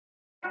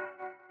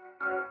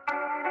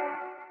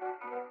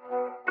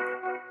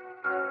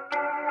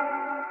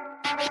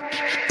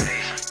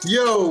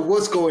Yo,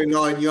 what's going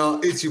on, y'all?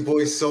 It's your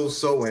boy So,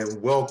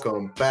 and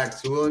welcome back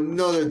to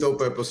another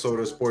dope episode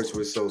of Sports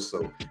with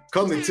So.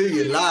 Coming to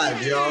you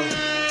live, y'all.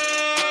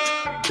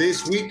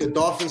 This week, the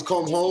Dolphins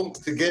come home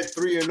to get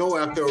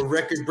 3-0 after a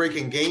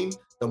record-breaking game.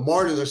 The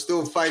Marlins are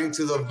still fighting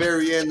to the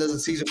very end of the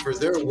season for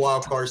their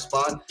wild card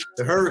spot.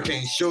 The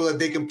Hurricanes show that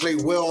they can play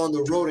well on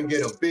the road and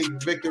get a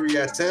big victory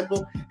at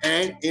Tampa.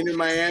 And Inter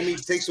Miami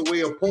takes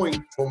away a point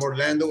from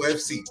Orlando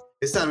FC.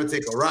 It's time to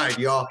take a ride,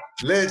 y'all.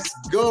 Let's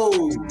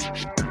go.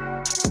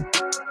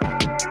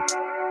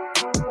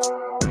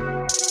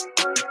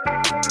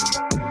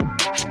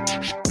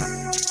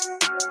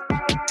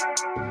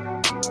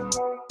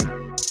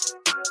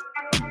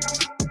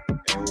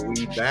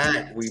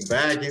 We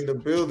back in the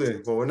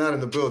building. Well, we're not in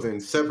the building,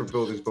 separate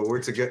buildings, but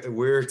we're together.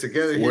 We're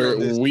together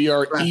here. We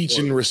are each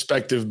in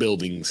respective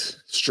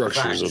buildings,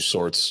 structures of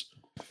sorts.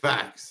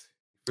 Facts.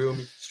 Feel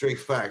me? Straight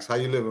facts. How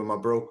you living, my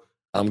bro?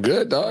 I'm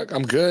good, dog.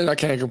 I'm good. I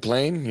can't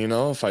complain. You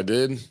know, if I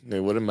did,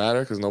 it wouldn't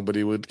matter because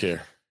nobody would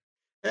care.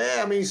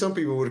 Yeah, I mean, some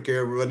people would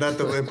care, but not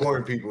the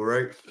important people,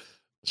 right?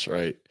 That's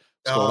right.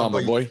 What's going on,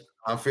 my boy?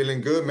 I'm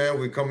feeling good, man.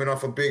 We're coming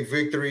off a big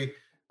victory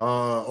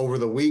over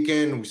the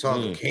weekend. We saw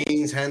the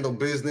Canes handle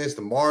business,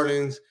 the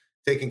Marlins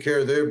taking care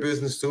of their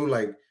business too.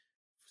 Like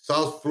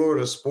South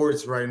Florida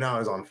sports right now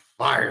is on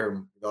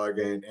fire, dog.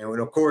 And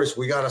of course,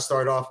 we got to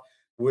start off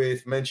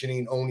with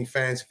mentioning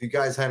OnlyFans. If you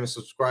guys haven't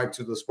subscribed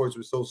to the Sports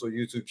with Social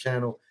YouTube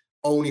channel,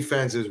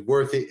 OnlyFans is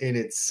worth it in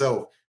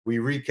itself. We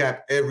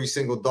recap every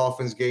single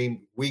Dolphins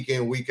game, week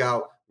in, week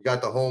out. We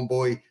got the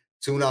homeboy,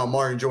 Tune Out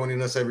Martin,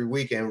 joining us every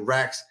week, and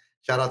Rax.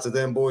 Shout out to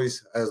them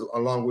boys,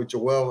 along with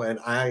Joel and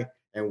I.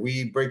 And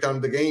we break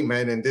down the game,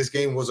 man. And this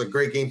game was a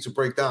great game to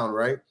break down,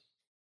 right?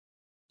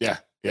 Yeah.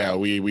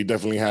 We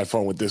definitely had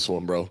fun with this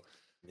one, bro.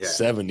 Yeah.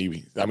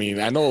 70. I mean,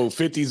 I know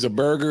 50 is a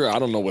burger. I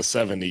don't know what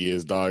 70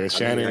 is, dog. I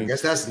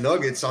guess that's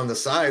nuggets on the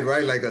side,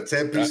 right? Like a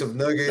 10-piece of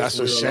nuggets. That's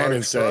what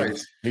Shannon said.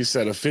 Price. He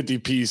said a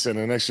 50-piece and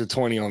an extra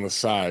 20 on the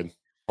side.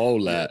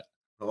 Hold that.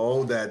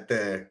 Hold that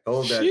there.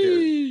 Well,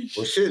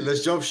 shit,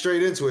 let's jump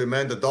straight into it,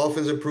 man. The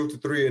Dolphins improved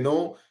to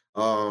 3-0.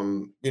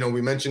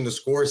 We mentioned the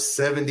score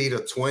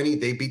 70-20.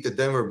 They beat the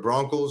Denver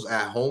Broncos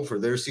at home for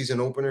their season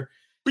opener.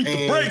 Beat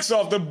the brakes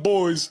off the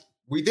boys.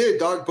 We did,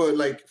 dog. But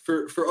like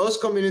for us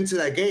coming into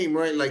that game,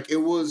 right? Like it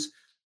was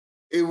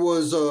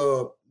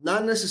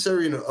not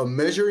necessarily a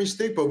measuring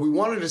stick, but we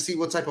wanted to see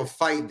what type of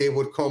fight they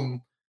would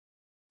come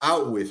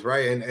out with,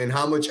 right? And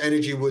how much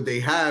energy would they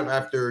have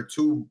after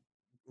two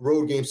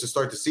road games to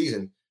start the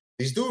season.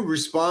 These dudes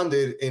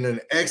responded in an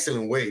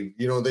excellent way.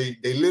 You know, they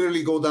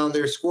literally go down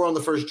there, score on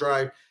the first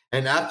drive,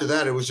 and after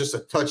that, it was just a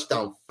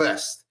touchdown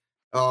fest.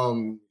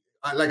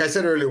 Like I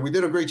said earlier, we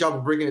did a great job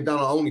of breaking it down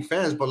on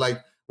OnlyFans, but like,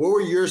 what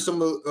were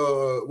some of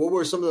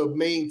the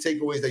main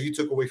takeaways that you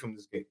took away from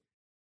this game?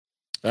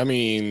 I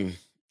mean,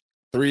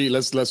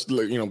 let's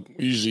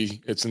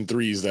usually it's in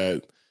threes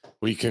that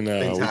we can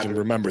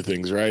remember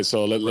things, right?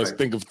 So let's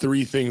think of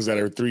three things that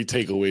are three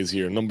takeaways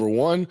here. Number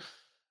one,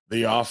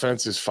 the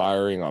offense is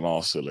firing on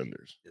all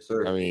cylinders. Yes,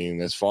 sir. I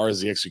mean, as far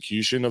as the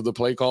execution of the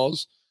play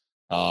calls,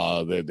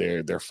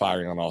 they're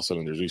firing on all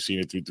cylinders. We've seen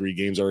it through three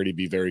games already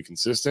be very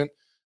consistent.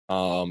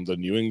 The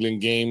New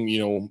England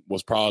game,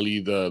 was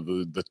probably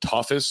the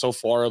toughest so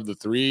far of the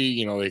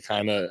three. They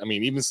kind of,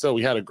 even still,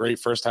 we had a great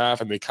first half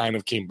and they kind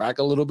of came back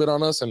a little bit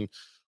on us and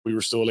we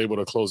were still able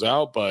to close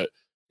out. But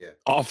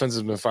offense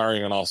has been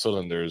firing on all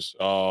cylinders.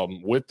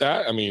 With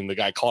that, the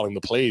guy calling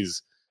the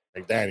plays,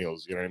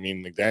 McDaniels, you know what I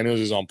mean? McDaniels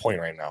is on point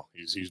right now.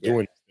 He's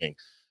doing his thing.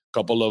 A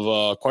couple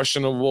of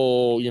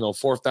questionable,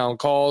 fourth down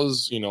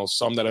calls,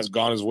 some that has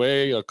gone his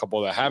way, a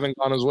couple that haven't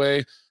gone his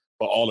way.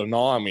 But all in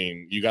all,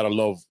 you got to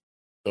love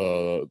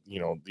the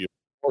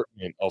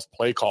assortment of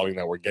play calling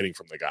that we're getting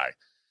from the guy.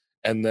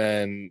 And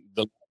then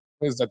the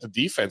is that the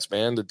defense,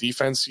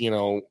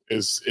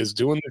 is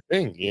doing the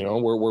thing.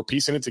 We're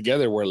piecing it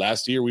together where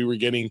last year we were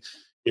getting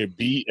it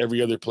beat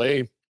every other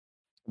play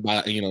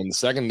by, in the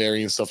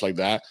secondary and stuff like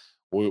that.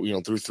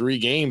 Through three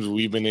games,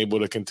 we've been able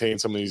to contain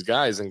some of these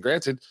guys. And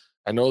granted,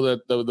 I know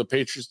that the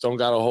Patriots don't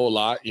got a whole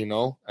lot, and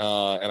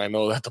I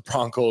know that the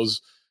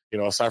Broncos,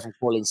 aside from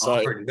Portland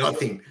Sutton,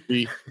 nothing.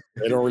 They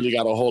don't really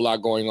got a whole lot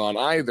going on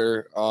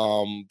either.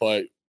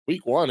 But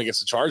week one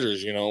against the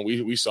Chargers,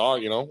 we saw,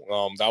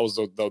 that was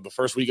the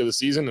first week of the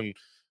season, and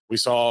we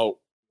saw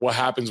what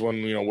happens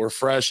when, we're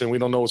fresh and we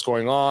don't know what's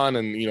going on,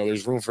 and,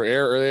 there's room for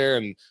error there,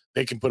 and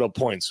they can put up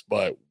points.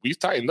 But we've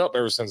tightened up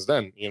ever since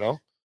then,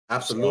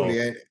 Absolutely.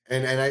 So,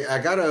 and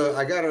I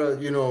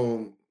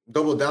gotta,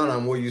 double down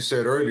on what you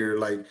said earlier.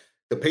 Like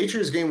the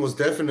Patriots game was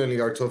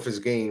definitely our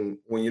toughest game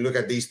when you look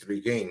at these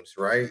three games,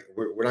 right?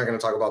 We're not going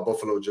to talk about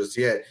Buffalo just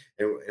yet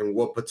and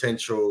what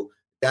potential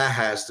that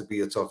has to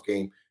be a tough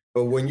game.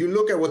 But when you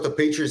look at what the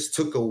Patriots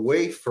took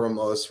away from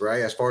us,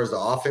 right, as far as the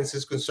offense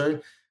is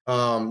concerned,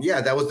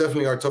 that was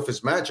definitely our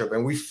toughest matchup.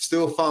 And we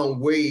still found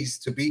ways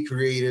to be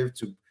creative,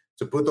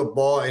 to put the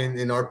ball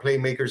in our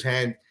playmakers'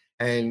 hand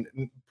and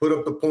put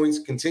up the points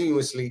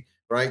continuously,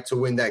 right, to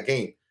win that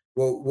game.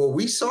 Well, what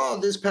we saw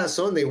this past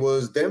Sunday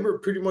was Denver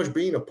pretty much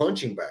being a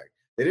punching bag.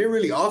 They didn't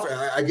really offer.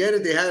 I get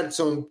it. They had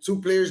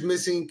two players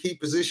missing key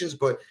positions,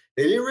 but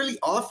they didn't really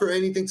offer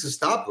anything to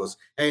stop us.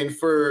 And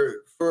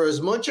for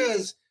as much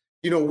as,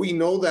 we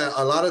know that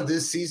a lot of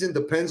this season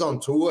depends on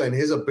Tua and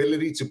his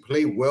ability to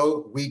play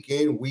well week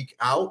in, week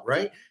out,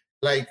 right?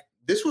 Like,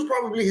 this was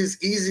probably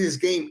his easiest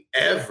game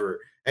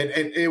ever. And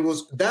it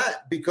was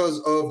that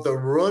because of the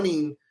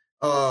running,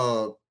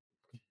 I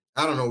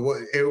don't know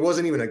what, it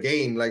wasn't even a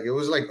game. Like, it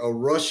was like a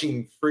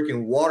rushing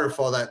freaking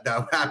waterfall that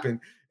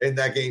happened in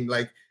that game.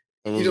 Like,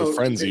 it was a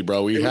frenzy,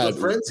 bro. We had a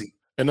frenzy.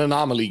 An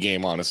anomaly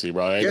game, honestly,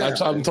 bro.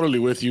 I'm totally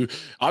with you.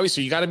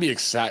 Obviously, you got to be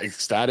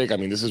ecstatic. I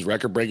mean, this is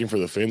record breaking for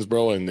the Finns,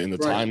 bro. And in the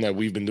time that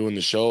we've been doing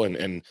the show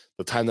and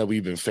the time that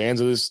we've been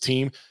fans of this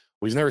team,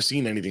 we've never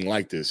seen anything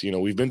like this.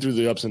 We've been through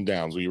the ups and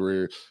downs.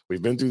 We've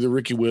been through the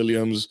Ricky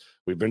Williams.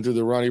 We've been through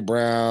the Ronnie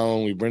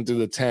Brown. We've been through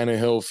the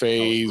Tannehill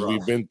phase.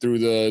 We've been through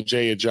the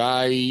Jay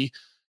Ajayi.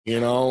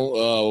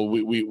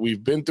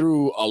 We've been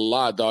through a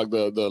lot, dog.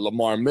 The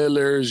Lamar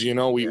Millers.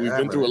 We've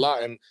been through a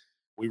lot, and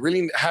we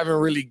really haven't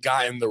really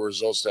gotten the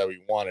results that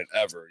we wanted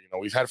ever.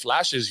 We've had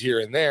flashes here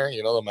and there.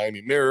 The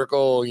Miami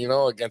Miracle.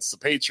 Against the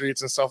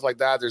Patriots and stuff like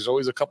that. There's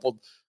always a couple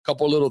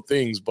little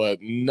things,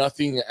 but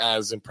nothing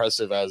as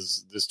impressive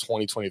as this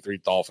 2023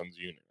 Dolphins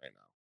unit right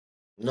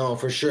now. No,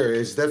 for sure.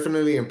 It's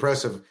definitely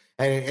impressive.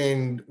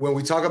 And when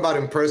we talk about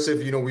impressive,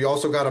 we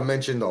also got to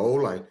mention the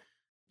O-line.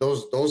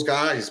 Those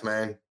guys,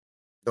 man,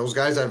 those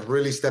guys have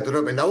really stepped it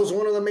up. And that was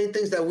one of the main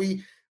things that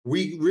we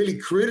really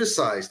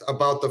criticized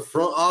about the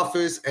front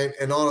office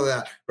and all of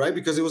that, right?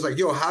 Because it was like,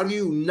 how do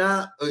you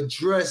not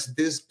address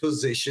this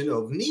position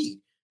of need?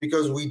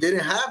 Because we didn't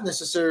have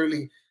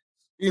necessarily,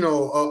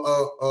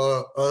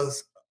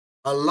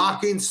 a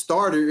lock-in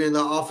starter in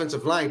the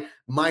offensive line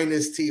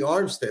minus T.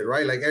 Armstead,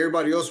 right? Like,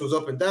 everybody else was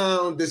up and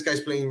down. This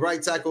guy's playing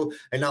right tackle,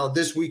 and now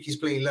this week he's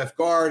playing left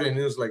guard, and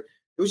it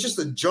was just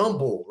a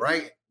jumble,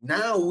 right?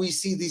 Now we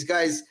see these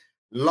guys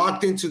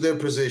locked into their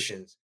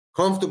positions,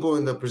 comfortable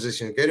in the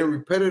position, getting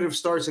repetitive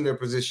starts in their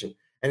position.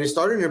 And it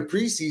started in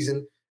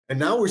preseason, and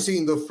now we're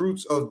seeing the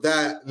fruits of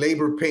that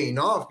labor paying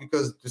off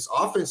because this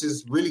offense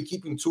is really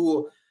keeping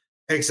Tua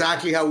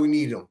exactly how we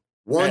need him.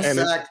 One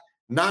sack,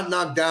 not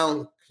knocked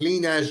down,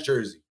 clean-ass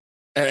jersey.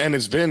 And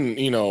it's been,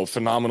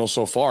 phenomenal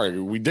so far.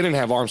 We didn't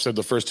have Armstead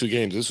the first two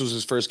games. This was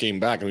his first game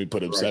back, and we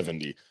put him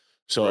 70.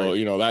 So,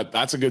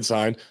 that's a good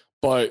sign.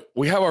 But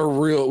we have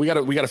we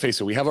gotta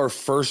face it. We have our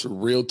first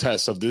real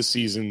test of this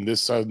season this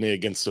Sunday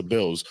against the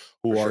Bills,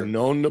 who are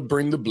known to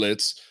bring the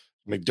blitz.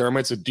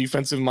 McDermott's a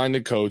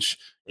defensive-minded coach.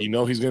 He's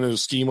going to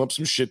scheme up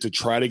some shit to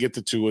try to get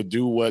to Tua,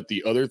 do what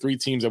the other three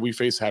teams that we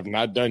face have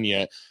not done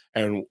yet.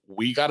 And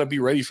we got to be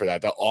ready for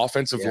that. The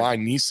offensive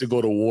line needs to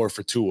go to war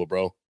for Tua,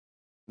 bro.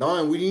 No,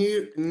 and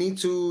we need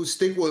to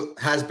stick what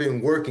has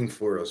been working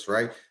for us,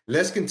 right?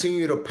 Let's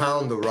continue to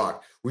pound the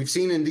rock. We've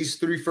seen in these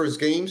three first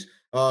games,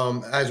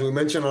 as we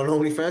mentioned on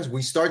OnlyFans,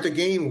 we start the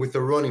game with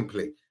the running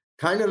play,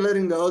 kind of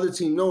letting the other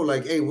team know,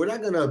 like, hey, we're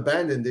not going to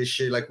abandon this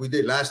shit like we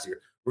did last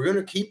year. We're going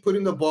to keep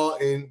putting the ball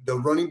in the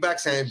running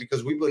back's hand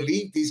because we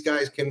believe these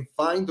guys can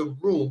find the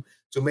room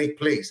to make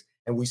plays.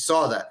 And we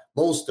saw that.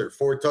 Mostert,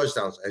 4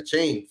 touchdowns.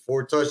 Achane,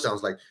 4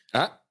 touchdowns. Like,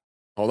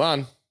 hold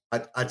on.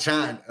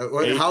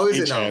 Achane. How is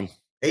it now?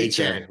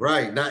 Achane.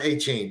 Right. Not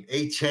Achane.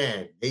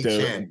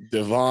 Achane.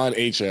 Devon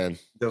Achane.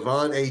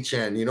 Devon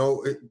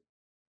Achane.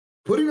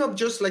 Putting up,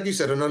 just like you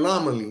said, an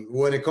anomaly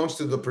when it comes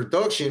to the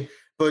production,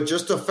 but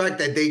just the fact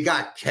that they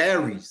got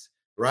carries,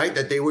 right?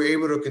 That they were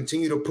able to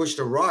continue to push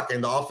the rock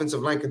and the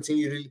offensive line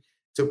continued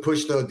to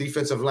push the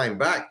defensive line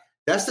back.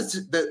 That's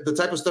the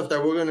type of stuff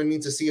that we're going to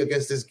need to see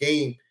against this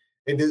game,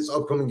 in this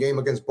upcoming game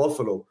against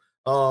Buffalo.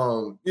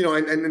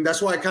 And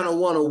that's why I kind of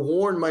want to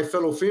warn my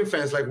fellow Fin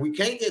fans, like, we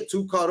can't get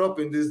too caught up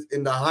in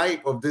the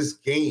hype of this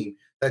game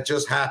that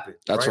just happened.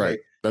 That's right.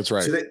 That's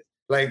right. So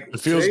it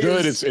feels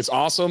good. It's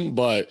awesome,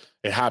 but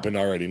it happened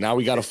already. Now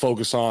we got to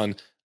focus on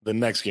the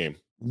next game.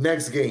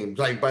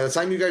 Like, by the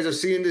time you guys are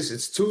seeing this,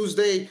 it's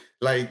Tuesday.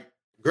 Like,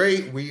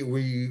 great.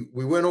 We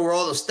went over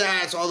all the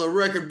stats, all the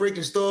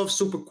record-breaking stuff,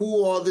 super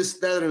cool, all this,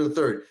 that, and the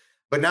third.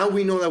 But now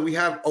we know that we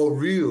have a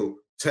real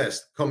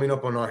test coming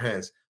up on our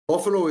hands.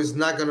 Buffalo is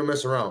not going to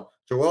mess around.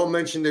 Joel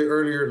mentioned it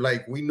earlier.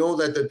 Like, we know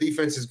that the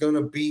defense is going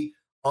to be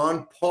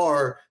on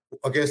par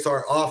against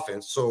our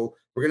offense. So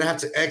we're going to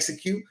have to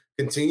execute,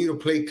 continue to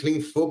play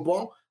clean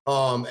football,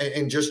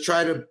 and just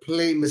try to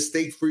play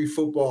mistake-free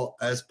football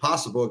as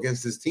possible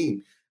against this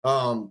team.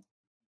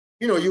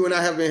 You and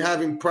I have been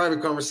having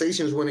private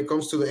conversations when it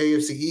comes to the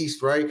AFC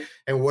East, right?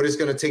 And what it's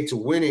going to take to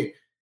win it.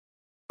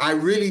 I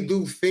really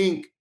do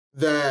think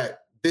that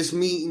this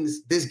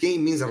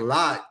game means a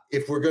lot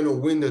if we're going to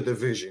win the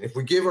division. If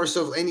we give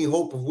ourselves any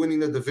hope of winning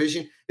the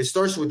division, it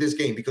starts with this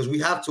game because we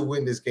have to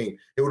win this game.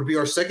 It would be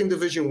our second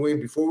division win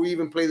before we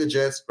even play the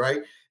Jets,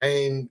 right?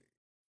 And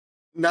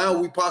now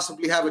we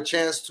possibly have a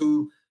chance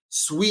to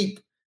sweep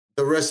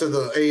the rest of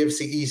the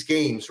AFC East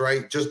games,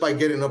 right? Just by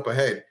getting up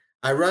ahead.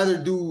 I'd rather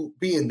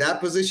be in that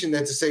position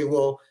than to say,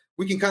 well,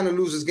 we can kind of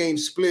lose this game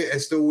split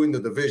and still win the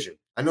division.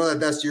 I know that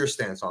that's your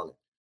stance on it.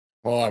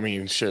 Well, I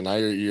mean, shit. Now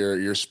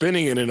you're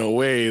spinning it in a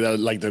way that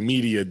like the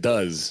media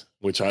does,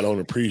 which I don't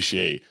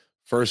appreciate.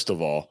 First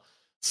of all,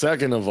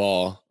 second of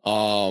all,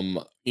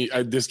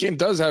 this game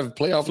does have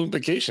playoff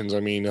implications.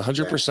 I mean,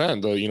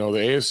 100%. The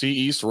AFC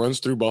East runs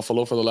through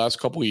Buffalo for the last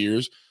couple of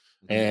years,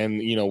 and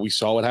we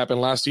saw what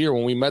happened last year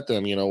when we met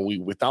them. We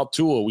without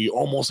Tua, we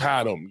almost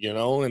had them.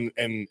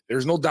 And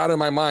there's no doubt in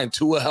my mind,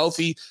 Tua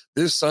healthy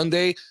this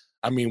Sunday.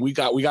 I mean, we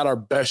got our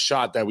best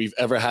shot that we've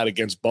ever had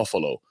against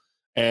Buffalo.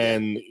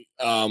 And,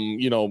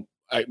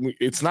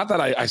 it's not that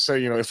I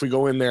say, if we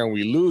go in there and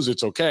we lose,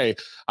 it's okay.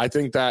 I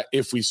think that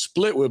if we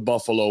split with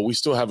Buffalo, we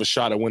still have a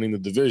shot at winning the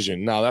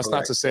division. Now, that's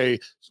not to say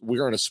we're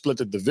going to split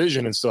the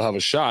division and still have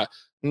a shot.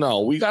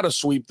 No, we got to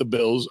sweep the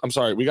Bills. I'm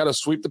sorry. We got to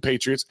sweep the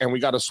Patriots and we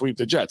got to sweep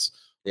the Jets.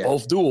 Yeah.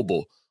 Both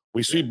doable.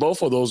 We sweep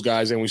both of those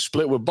guys and we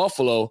split with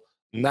Buffalo.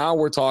 Now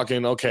we're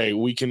talking, okay,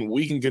 we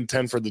can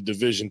contend for the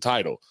division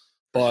title.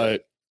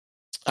 But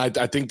I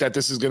think that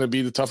this is going to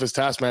be the toughest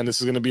task, man.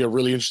 This is going to be a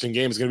really interesting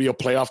game. It's going to be a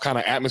playoff kind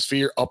of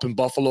atmosphere up in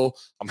Buffalo.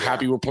 I'm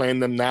happy we're playing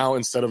them now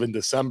instead of in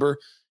December,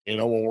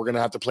 when we're going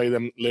to have to play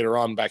them later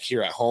on back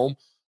here at home.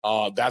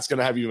 That's going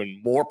to have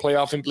even more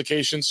playoff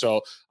implications.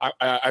 So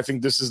I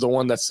think this is the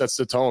one that sets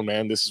the tone,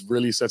 man. This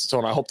really sets the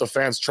tone. I hope the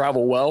fans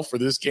travel well for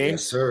this game.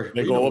 Yes, sir.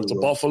 They go up to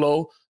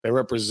Buffalo. They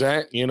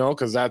represent,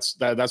 because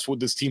that's what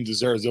this team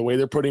deserves. The way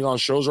they're putting on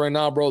shows right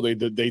now, bro, they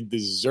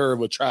deserve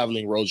a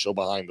traveling road show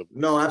behind them.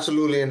 No,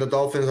 absolutely. And the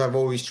Dolphins have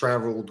always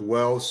traveled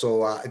well.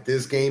 So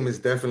this game is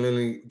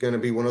definitely going to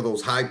be one of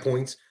those high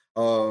points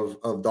of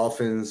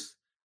Dolphins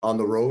on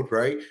the road,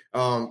 right?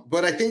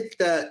 But I think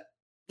that,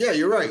 yeah,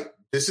 you're right.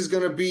 This is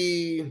going to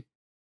be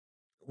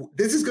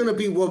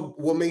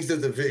what makes the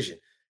division.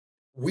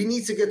 We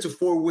need to get to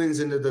 4 wins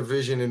in the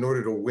division in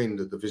order to win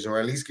the division, or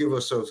at least give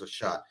ourselves a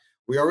shot.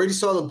 We already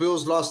saw the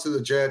Bills lost to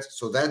the Jets,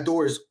 so that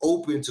door is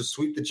open to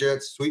sweep the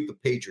Jets, sweep the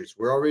Patriots.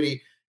 We're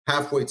already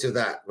halfway to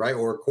that, right?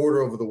 Or a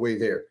quarter of the way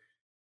there.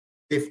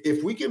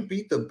 If we can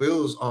beat the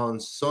Bills on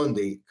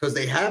Sunday, because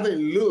they haven't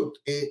looked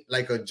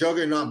like a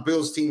juggernaut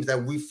Bills teams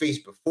that we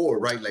faced before,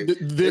 right? Like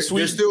this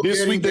week, still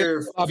getting their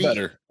a lot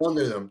better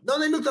under them. No,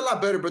 they looked a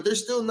lot better, but they're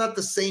still not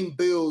the same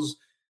Bills.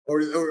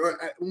 Or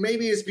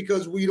maybe it's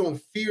because we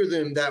don't fear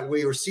them that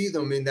way or see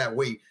them in that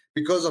way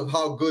because of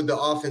how good the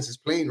offense is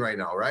playing right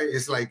now, right?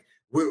 It's like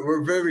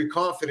we're very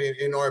confident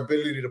in our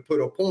ability to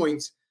put up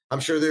points. I'm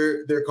sure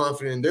they're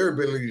confident in their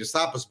ability to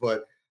stop us,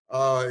 but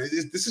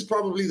this is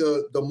probably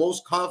the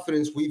most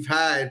confidence we've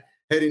had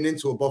heading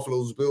into a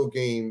Buffalo's Bill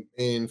game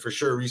in, for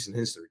sure, recent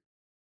history.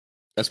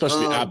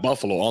 Especially at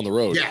Buffalo on the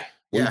road.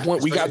 Yeah.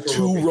 We got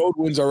 2 road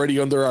wins already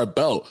under our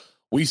belt.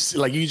 We,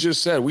 like you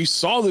just said, we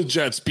saw the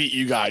Jets beat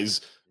you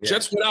guys. Yeah.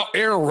 Jets without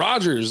Aaron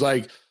Rodgers.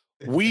 Like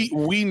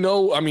we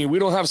know, I mean, we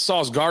don't have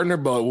Sauce Gardner,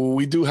 but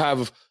we do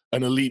have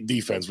an elite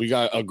defense. We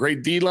got a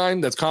great D-line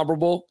that's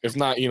comparable, if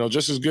not,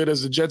 just as good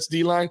as the Jets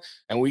D-line.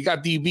 And we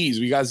got DBs.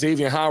 We got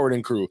Xavier Howard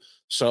and crew.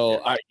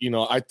 So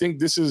I think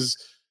this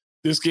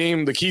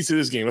game, the keys to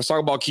this game. Let's talk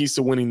about keys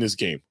to winning this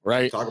game,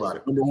 right? Talk about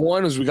it. Number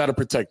 1 is we got to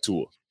protect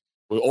Tua.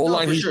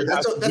 O-line, for sure.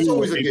 That's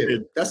always a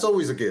given. That's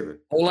always a given.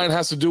 O-line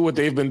has to do what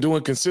they've been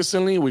doing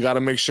consistently. We got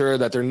to make sure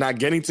that they're not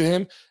getting to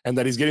him and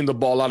that he's getting the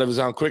ball out of his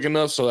hand quick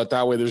enough so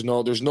that way there's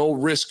no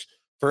risk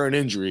for an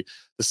injury.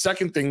 The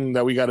second thing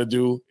that we got to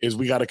do is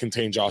we got to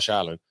contain Josh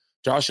Allen.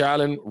 Josh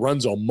Allen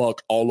runs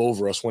amok all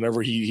over us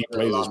whenever he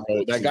plays us,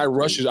 bro. That guy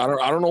rushes. I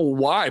don't know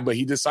why, but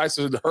he decides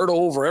to hurdle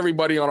over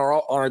everybody on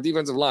our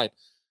defensive line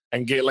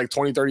and get like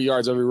 20, 30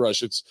 yards every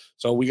rush.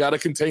 So we got to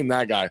contain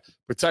that guy.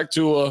 Protect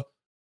Tua.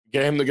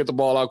 Get him to get the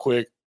ball out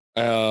quick.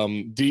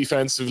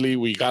 Defensively,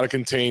 we got to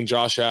contain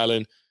Josh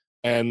Allen.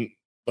 And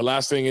the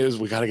last thing is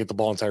we got to get the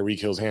ball in Tyreek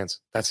Hill's hands.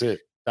 That's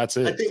it. I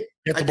think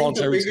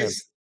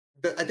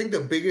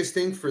the biggest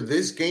thing for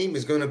this game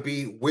is going to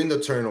be win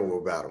the turnover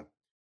battle.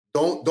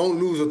 Don't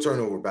lose a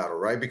turnover battle,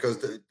 right?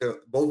 Because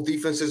both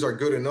defenses are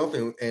good enough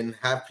and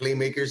have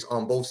playmakers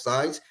on both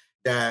sides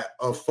that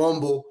a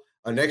fumble,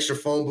 an extra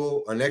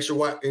fumble, an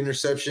extra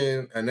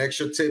interception, an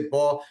extra tip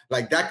ball,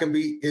 like that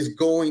is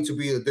going to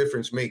be the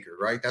difference maker,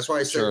 right? That's why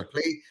I said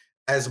play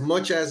as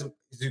much as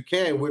you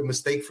can with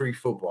mistake-free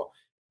football.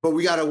 But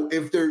we got to,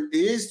 if there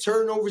is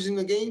turnovers in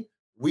the game,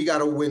 we got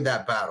to win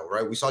that battle,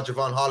 right? We saw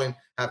Javon Holland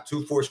have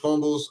 2 forced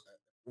fumbles.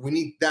 We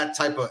need that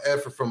type of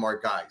effort from our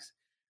guys.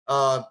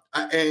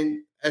 And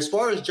as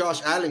far as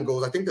Josh Allen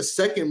goes, I think the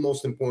second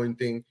most important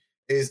thing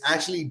is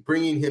actually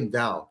bringing him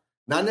down.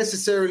 Not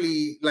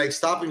necessarily like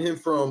stopping him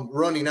from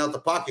running out the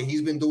pocket.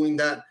 He's been doing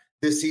that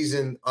this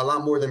season a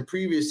lot more than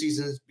previous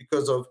seasons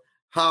because of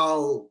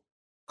how,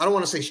 I don't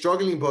want to say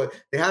struggling, but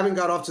they haven't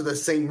got off to the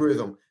same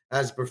rhythm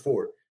as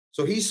before.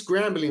 So he's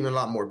scrambling a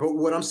lot more. But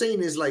what I'm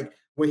saying is like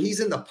when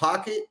he's in the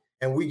pocket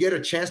and we get a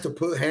chance to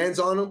put hands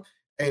on him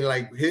and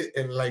hit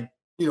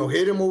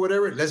him or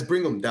whatever, let's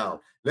bring him down.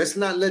 Let's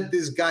not let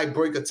this guy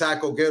break a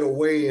tackle, get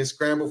away and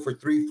scramble for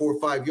 3, 4,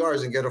 5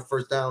 yards and get a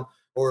first down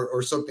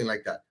or something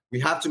like that. We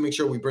have to make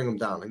sure we bring him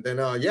down. And then,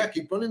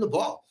 keep running the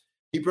ball.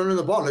 Keep running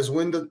the ball. Let's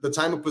win the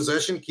time of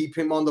possession. Keep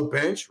him on the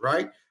bench,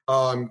 right?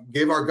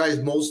 give our guys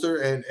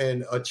Mostert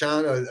and a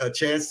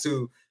chance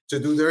to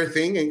do their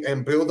thing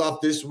and build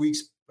off this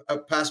week's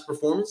past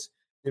performance,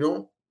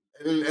 and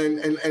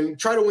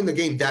try to win the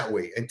game that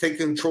way and take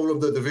control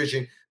of the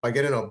division by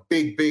getting a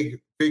big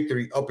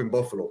victory up in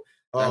Buffalo.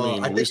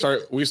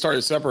 We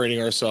started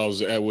separating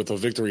ourselves with a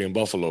victory in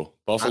Buffalo.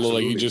 Buffalo,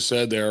 absolutely. Like you just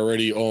said, they're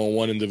already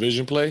 0-1 in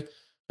division play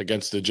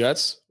against the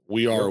Jets.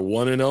 We are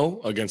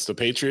 1-0 against the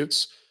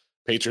Patriots.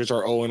 Patriots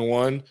are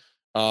 0-1.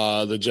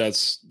 The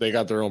Jets, they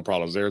got their own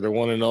problems. They're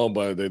 1-0,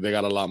 but they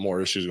got a lot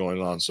more issues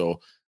going on. So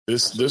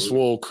this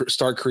will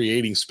start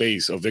creating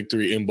space, a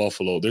victory in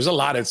Buffalo. There's a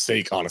lot at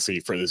stake, honestly,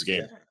 for this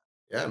game.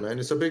 Yeah, man,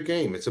 it's a big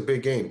game. It's a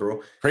big game,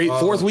 bro.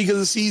 Fourth week of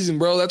the season,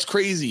 bro. That's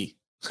crazy.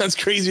 That's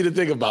crazy to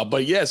think about.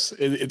 But yes,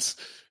 it's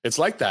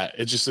like that.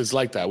 It's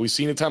like that. We've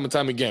seen it time and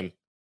time again.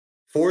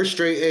 4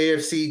 straight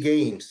AFC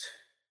games.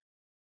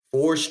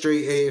 4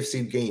 straight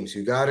AFC games.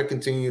 You got to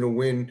continue to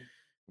win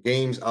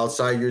games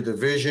outside your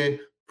division.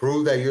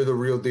 Prove that you're the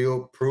real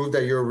deal. Prove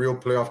that you're a real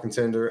playoff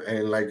contender.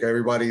 And like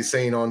everybody's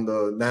saying on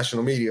the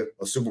national media,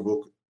 a Super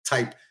Bowl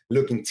type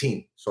looking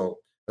team. So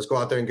let's go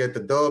out there and get the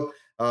dub.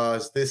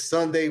 It's this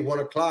Sunday,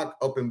 1:00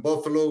 up in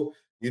Buffalo.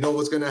 You know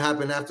what's going to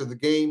happen after the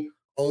game.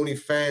 Only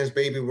fans,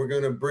 baby. We're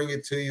going to bring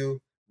it to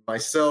you.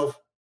 Myself,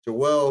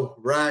 Joel,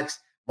 Rax,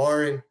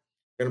 Martin.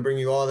 Going to bring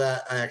you all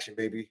that action,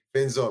 baby.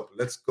 Fins up.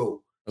 Let's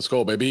go. Let's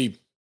go,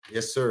 baby.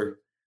 Yes, sir.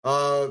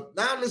 Now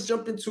let's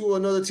jump into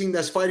another team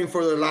that's fighting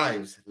for their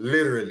lives,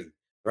 literally,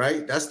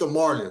 right? That's the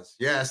Marlins.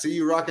 Yeah, I see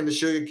you rocking the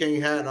Sugar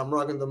King hat. I'm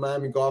rocking the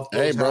Miami Golf.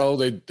 Hey, bro,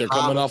 they're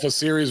coming off a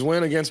series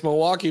win against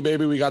Milwaukee,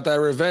 baby. We got that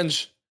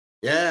revenge.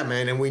 Yeah,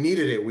 man, and we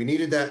needed it. We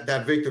needed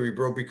that victory,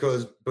 bro,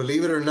 because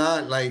believe it or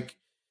not, like,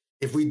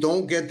 if we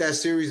don't get that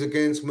series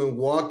against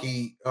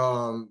Milwaukee,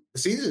 the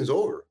season's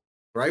over,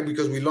 right?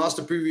 Because we lost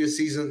the previous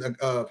season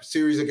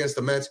series against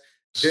the Mets.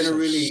 Didn't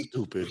really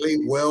play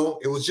well.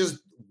 It was just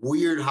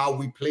weird how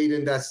we played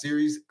in that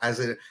series as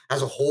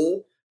a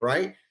whole,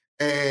 right?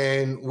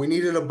 And we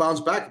needed a bounce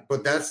back,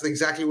 but that's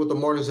exactly what the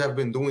Marlins have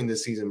been doing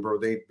this season, bro.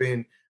 They've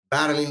been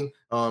battling,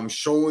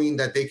 showing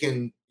that they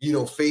can,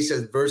 face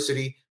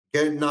adversity,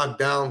 get knocked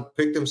down,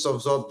 pick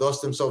themselves up,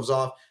 dust themselves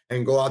off,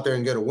 and go out there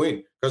and get a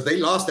win. Because they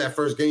lost that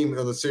first game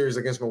of the series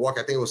against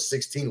Milwaukee. I think it was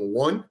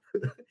 16-1.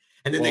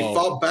 And then they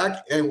fought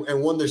back and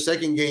won their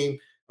second game.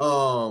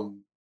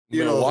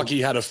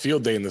 Milwaukee had a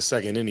field day in the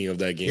second inning of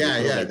that game.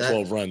 Yeah,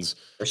 12 runs.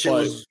 That shit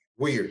was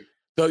weird.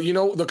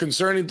 The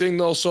concerning thing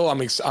though, so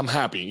I'm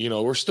happy.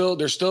 There's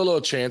still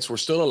a chance. We're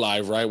still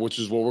alive, right? Which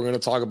is what we're going to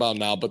talk about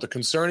now. But the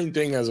concerning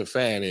thing as a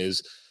fan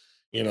is,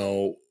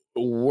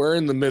 we're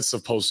in the midst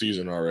of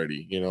postseason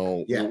already.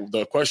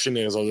 The question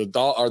is, are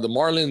the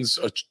Marlins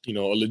a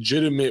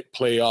legitimate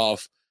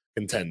playoff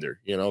contender?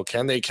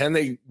 Can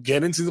they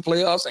get into the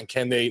playoffs, and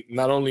can they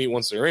not only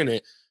once they're in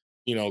it,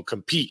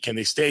 compete? Can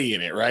they stay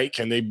in it, right?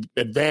 Can they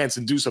advance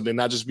and do something,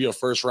 not just be a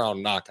first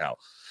round knockout?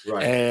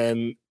 Right.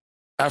 And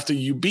after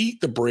you beat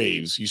the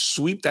Braves, you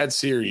sweep that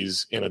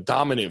series in a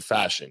dominant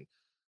fashion.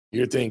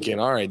 You're thinking,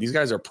 all right, these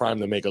guys are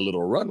primed to make a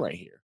little run right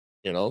here.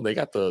 They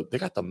got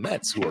the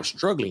Mets who are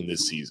struggling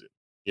this season.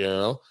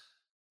 They're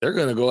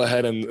going to go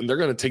ahead and they're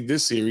going to take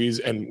this series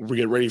and we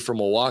get ready for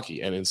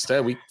Milwaukee. And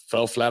instead, we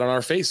fell flat on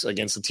our face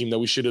against the team that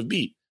we should have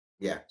beat.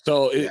 Yeah.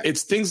 So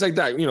it's things like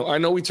that. I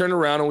know we turned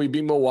around and we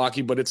beat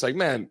Milwaukee, but it's like,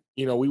 man,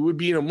 we would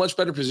be in a much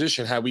better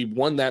position had we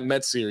won that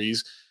Mets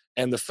series.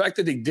 And the fact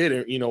that they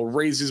didn't,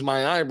 raises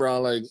my eyebrow.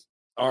 Like,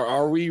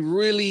 are we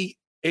really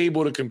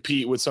able to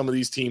compete with some of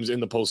these teams in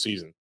the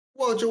postseason?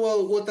 Well,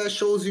 Joel, what that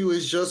shows you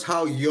is just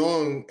how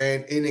young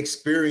and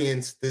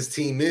inexperienced this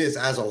team is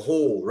as a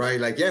whole, right?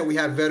 Like, yeah, we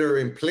have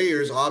veteran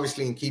players,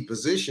 obviously, in key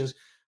positions,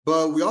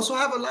 but we also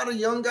have a lot of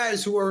young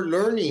guys who are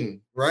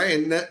learning, right?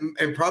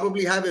 And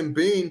probably haven't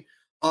been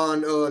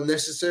on a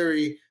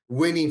necessary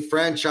winning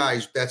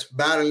franchise that's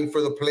battling for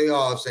the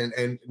playoffs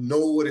and know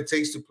what it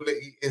takes to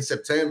play in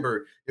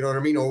September, you know what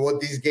I mean? Or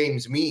what these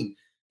games mean.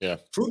 Yeah.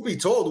 Truth be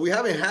told, we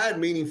haven't had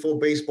meaningful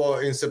baseball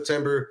in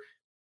September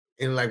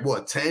in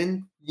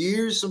 10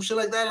 years, some shit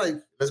like that. Like,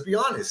 let's be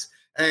honest.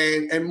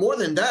 And more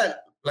than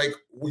that, like,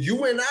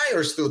 you and I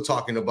are still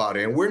talking about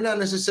it, and we're not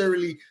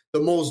necessarily the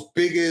most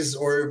biggest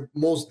or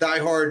most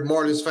diehard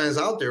Marlins fans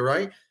out there,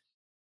 right?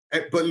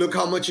 But look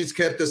how much it's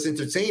kept us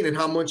entertained and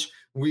how much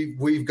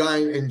we've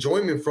gotten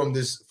enjoyment from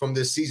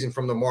this season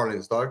from the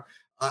Marlins, dog.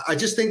 I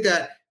just think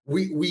that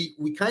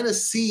we kind of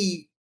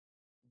see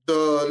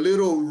the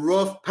little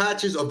rough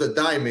patches of the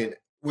diamond,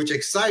 which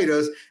excite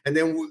us, and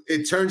then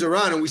it turns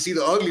around and we see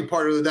the ugly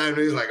part of the diamond.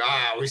 It's like,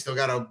 we still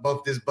gotta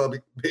buff this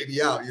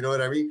baby out. You know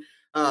what I mean?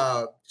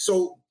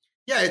 So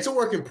yeah, it's a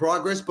work in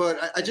progress,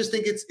 but I just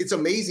think it's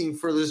amazing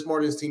for this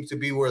Marlins team to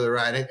be where they're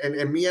at.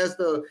 And me as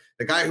the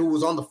guy who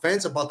was on the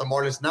fence about the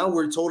Marlins, now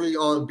we're totally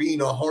on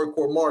being a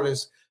hardcore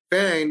Marlins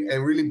fan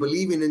and really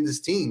believing in this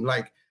team.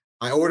 Like,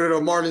 I ordered a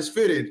Marlins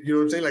fitted, you know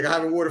what I'm saying? Like, I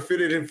haven't worn a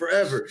fitted in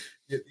forever.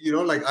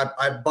 Like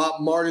I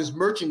bought Marlins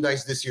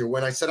merchandise this year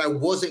when I said I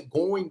wasn't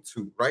going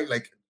to, right?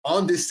 Like,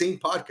 on this same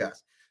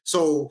podcast.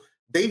 So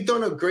they've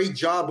done a great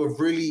job of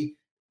really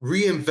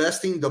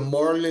reinvesting the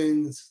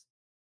Marlins,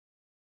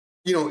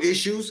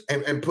 issues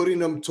and putting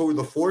them toward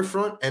the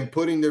forefront and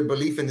putting their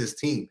belief in this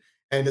team.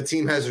 And the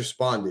team has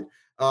responded.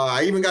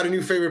 I even got a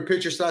new favorite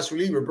pitcher /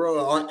 reliever,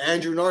 bro,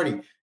 Andrew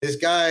Nardi. This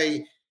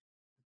guy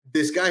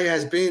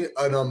has been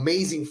an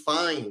amazing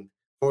find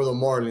for the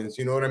Marlins.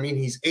 You know what I mean?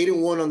 He's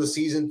 8-1 on the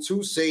season,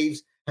 2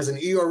 saves, has an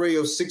ERA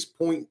of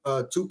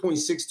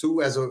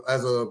 2.62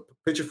 as a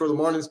pitcher for the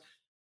Marlins.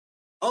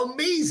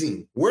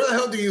 Amazing. Where the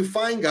hell do you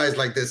find guys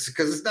like this?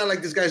 Because it's not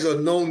like this guy's a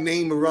known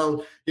name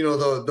around, the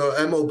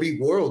MLB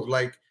world.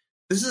 Like,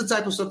 this is the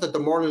type of stuff that the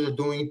Marlins are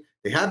doing.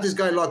 They have this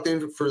guy locked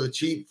in for the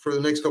cheap for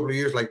the next couple of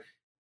years. Like,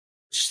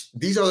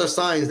 these are the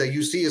signs that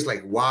you see. Is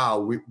like, wow,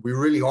 we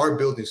really are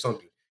building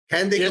something.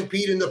 Can they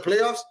compete in the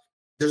playoffs?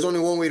 There's only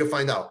one way to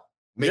find out.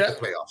 Make the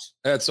playoffs.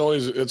 It's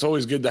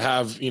always good to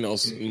have,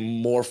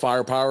 more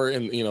firepower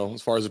in,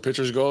 as far as the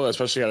pitchers go,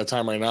 especially at a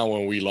time right now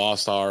when we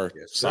lost our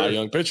Cy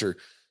Young pitcher.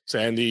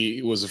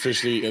 Sandy was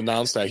officially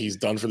announced that he's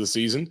done for the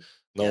season,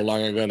 no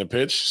longer going to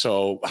pitch.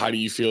 So how do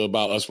you feel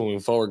about us moving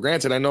forward?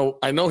 Granted, I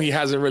know he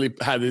hasn't really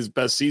had his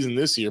best season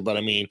this year, but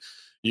I mean,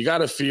 you got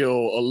to feel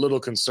a little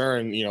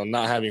concerned,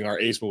 not having our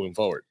ace moving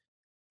forward.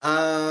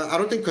 I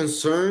don't think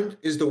concerned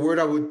is the word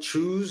I would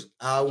choose.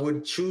 I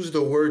would choose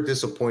the word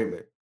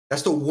disappointment.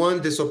 That's the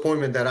one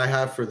disappointment that I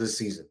have for this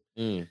season.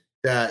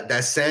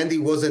 That Sandy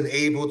wasn't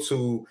able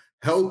to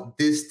help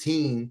this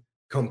team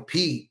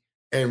compete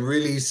and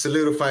really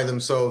solidify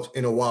themselves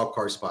in a wild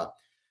card spot.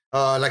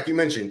 Like you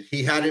mentioned,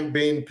 he hadn't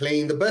been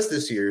playing the best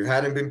this year,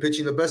 hadn't been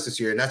pitching the best this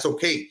year, and that's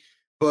okay.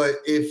 But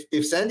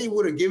if Sandy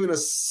would have given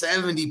us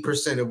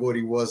 70% of what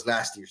he was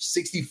last year,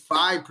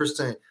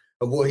 65%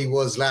 of what he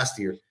was last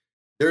year,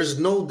 there's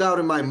no doubt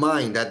in my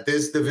mind that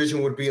this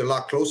division would be a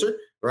lot closer,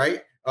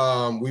 right?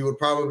 We would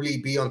probably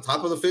be on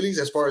top of the Phillies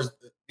as far as,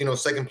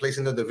 second place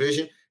in the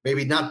division,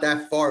 maybe not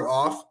that far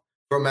off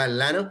from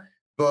Atlanta,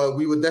 but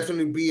we would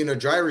definitely be in a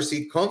driver's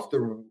seat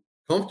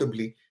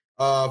comfortably.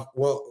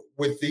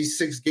 With these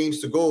 6 games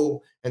to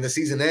go and the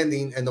season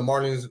ending and the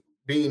Marlins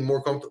being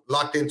more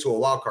locked into a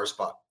wild card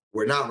spot.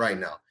 We're not right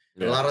now.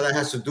 Yeah. A lot of that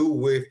has to do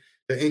with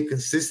the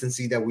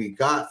inconsistency that we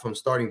got from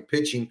starting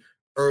pitching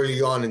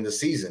early on in the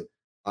season.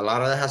 A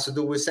lot of that has to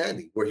do with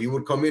Sandy, where he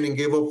would come in and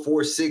give up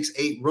 4, 6,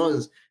 8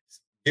 runs,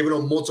 giving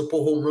them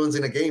multiple home runs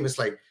in a game. It's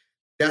like,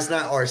 that's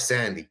not our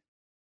Sandy.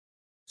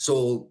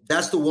 So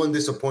that's the one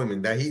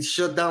disappointment, that he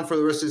shut down for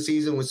the rest of the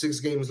season with 6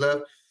 games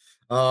left.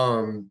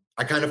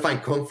 I kind of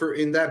find comfort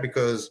in that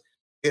because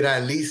it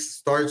at least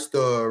starts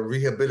the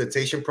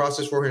rehabilitation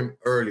process for him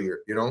earlier.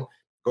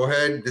 Go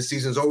ahead. The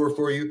season's over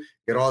for you.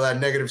 Get all that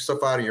negative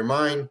stuff out of your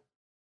mind.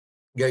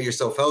 Get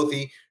yourself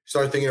healthy.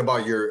 Start thinking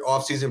about your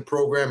off-season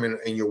program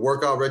and your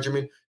workout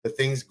regimen. The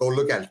things, go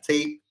look at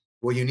tape,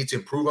 what you need to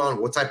improve on,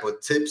 what type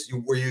of tips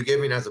were you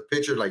giving as a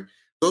pitcher. Like,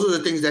 those are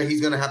the things that he's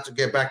going to have to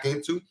get back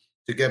into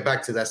to get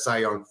back to that Cy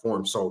Young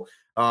form. So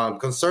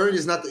concern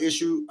is not the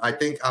issue. I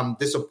think I'm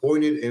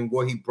disappointed in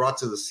what he brought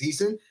to the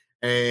season,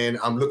 and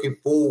I'm looking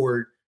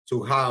forward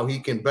to how he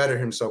can better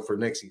himself for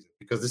next season,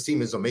 because this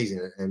team is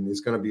amazing and it's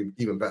going to be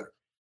even better.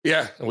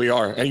 Yeah, we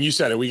are. And you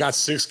said it. We got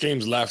 6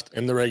 games left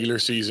in the regular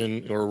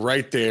season. We're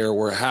right there.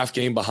 We're a half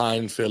game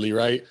behind Philly,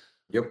 right?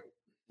 Yep.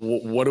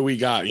 What do we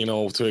got,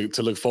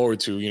 to look forward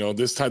to?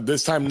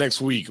 This time next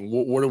week,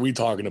 what are we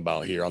talking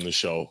about here on the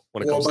show?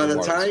 When it comes by to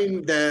the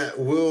time that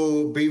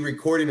we'll be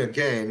recording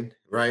again,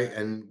 right,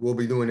 and we'll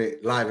be doing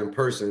it live in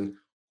person,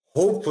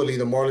 hopefully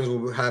the Marlins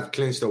will have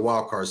clinched the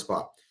wild card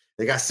spot.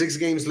 They got 6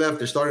 games left.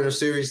 They're starting a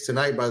series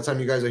tonight. By the time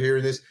you guys are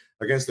hearing this,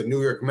 against the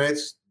New York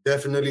Mets,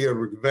 definitely a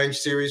revenge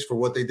series for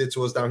what they did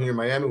to us down here in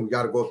Miami. We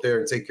got to go up there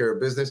and take care of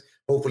business.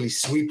 Hopefully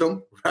sweep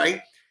them,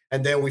 right?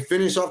 And then we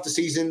finish off the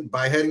season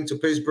by heading to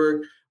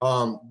Pittsburgh.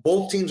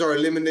 Both teams are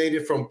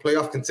eliminated from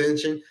playoff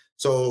contention,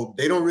 so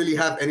they don't really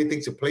have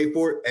anything to play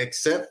for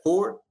except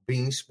for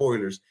being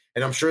spoilers.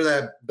 And I'm sure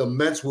that the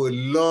Mets would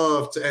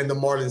love to end the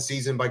Marlins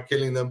season by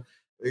killing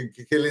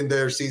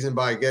their season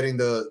by getting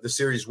the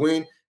series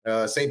win.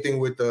 Same thing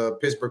with the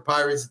Pittsburgh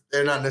Pirates.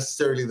 They're not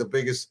necessarily the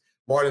biggest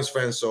Marlins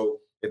fans, so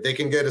if they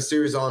can get a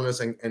series on us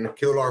and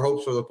kill our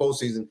hopes for the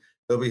postseason,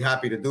 they'll be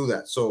happy to do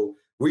that. So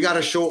we got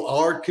to show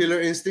our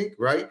killer instinct,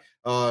 right?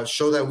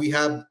 Show that we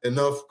have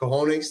enough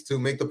cojones to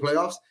make the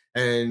playoffs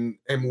and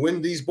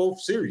win these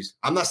both series.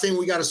 I'm not saying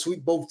we got to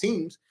sweep both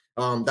teams.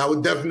 That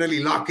would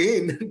definitely lock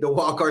in the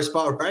wild card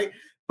spot, right?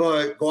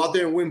 But go out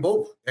there and win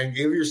both and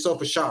give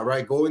yourself a shot,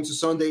 right? Go into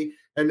Sunday,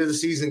 end of the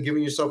season,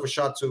 giving yourself a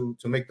shot to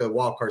make the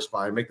wild card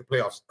spot and make the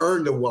playoffs,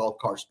 earn the wild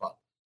card spot.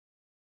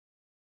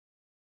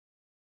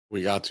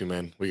 We got to,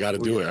 man. We got to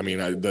do it. I mean,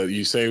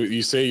 you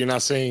say you're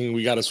not saying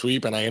we got to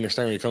sweep, and I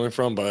understand where you're coming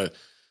from, but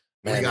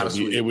man,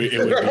 it would be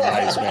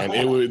nice, man.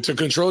 It would, to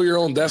control your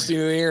own destiny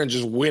in the air and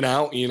just win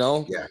out.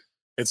 Yeah,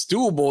 it's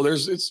doable.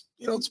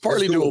 It's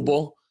partly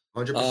doable.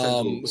 100%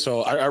 doable.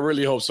 So I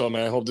really hope so,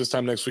 man. I hope this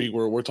time next week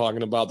we're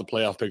talking about the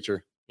playoff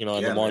picture. And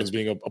the Marlins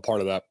being a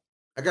part of that.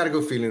 I got a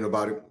good feeling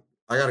about it.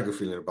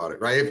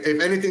 Right?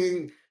 If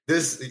anything,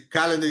 this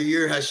calendar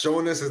year has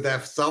shown us is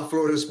that South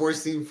Florida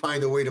sports team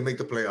find a way to make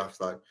the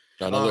playoffs. Like,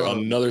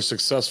 Another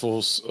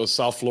successful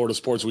South Florida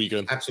sports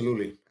weekend.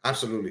 Absolutely.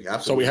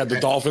 So we had the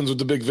Dolphins with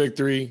the big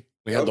victory.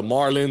 We had the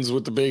Marlins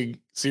with the big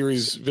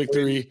series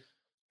victory.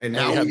 And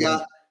now we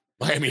got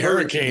Miami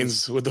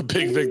Hurricanes with the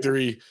big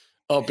victory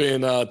up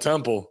in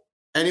Temple.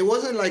 And it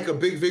wasn't like a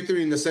big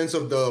victory in the sense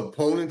of the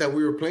opponent that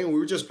we were playing. We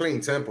were just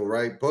playing Temple,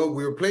 right? But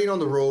we were playing on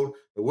the road.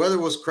 The weather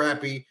was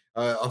crappy.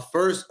 A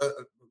first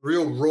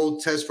real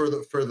road test for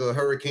the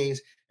Hurricanes.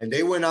 And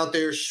they went out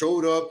there,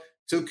 showed up,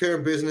 took care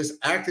of business,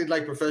 acted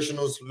like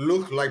professionals,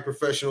 looked like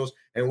professionals,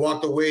 and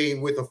walked away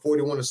with a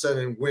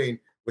 41-7 win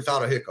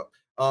without a hiccup.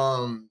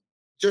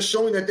 Just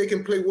showing that they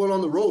can play well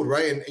on the road,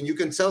 right? And you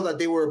can tell that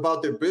they were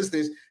about their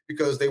business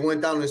because they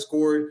went down and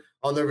scored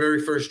on their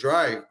very first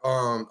drive.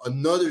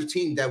 Another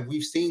team that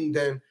we've seen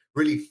them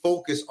really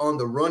focus on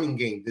the running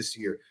game this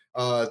year.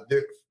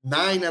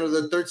 9 out of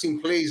the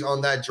 13 plays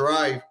on that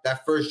drive,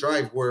 that first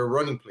drive, were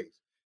running plays.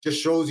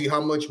 Just shows you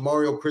how much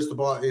Mario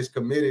Cristobal is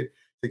committed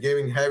to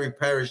giving Harry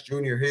Parrish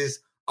Jr. his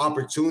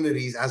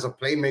opportunities as a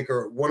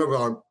playmaker, one of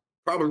our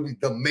probably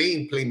the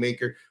main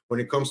playmaker when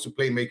it comes to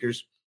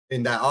playmakers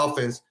in that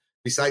offense,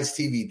 besides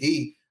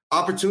TVD.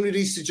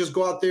 Opportunities to just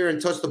go out there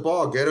and touch the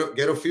ball, get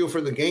a feel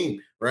for the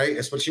game, right?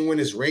 Especially when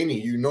it's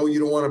raining. You know you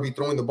don't want to be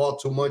throwing the ball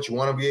too much. You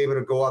want to be able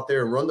to go out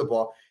there and run the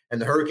ball.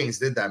 And the Hurricanes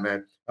did that,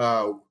 man.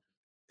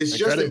 It's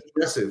just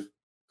impressive.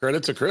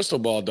 Credit to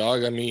Cristobal,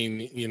 dog. I mean,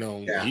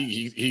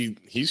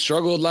 he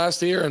struggled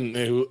last year, and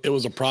it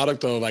was a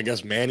product of, I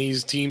guess,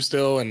 Manny's team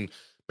still, and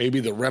maybe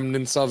the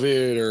remnants of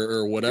it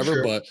or whatever.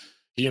 Sure. But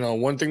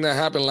one thing that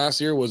happened last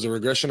year was the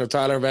regression of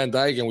Tyler Van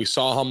Dyke, and we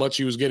saw how much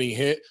he was getting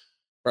hit.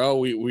 Bro,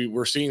 we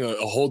were seeing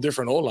a whole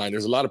different O-line.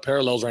 There's a lot of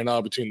parallels right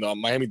now between the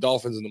Miami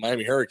Dolphins and the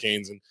Miami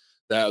Hurricanes, and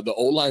that the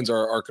O-lines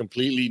are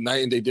completely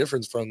night and day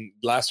difference from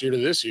last year to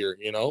this year,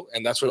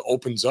 and that's what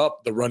opens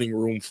up the running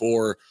room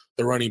for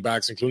the running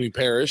backs, including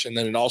Parrish. And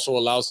then it also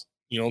allows,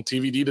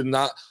 TVD to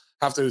not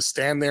have to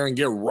stand there and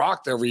get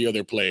rocked every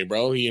other play,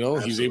 bro.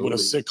 Absolutely. He's able to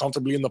sit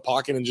comfortably in the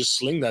pocket and just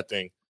sling that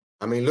thing.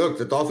 I mean, look,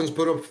 the Dolphins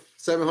put up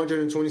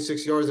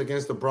 726 yards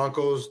against the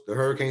Broncos. The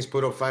Hurricanes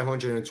put up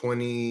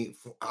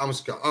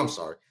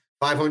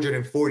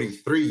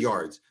 543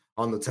 yards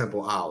on the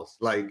Temple Owls.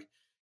 Like,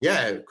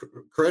 yeah,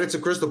 credit to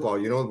Cristobal.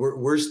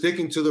 We're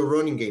sticking to the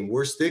running game.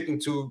 We're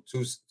sticking to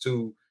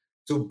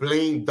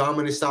playing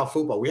dominant style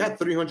football. We had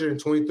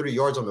 323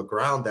 yards on the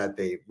ground that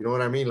day. You know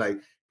what I mean? Like,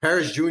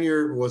 Parrish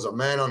Jr. was a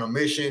man on a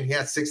mission. He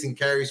had 16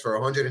 carries for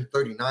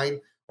 139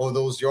 of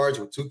those yards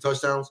with 2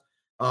 touchdowns.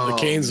 The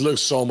Canes look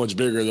so much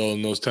bigger, though,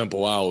 than those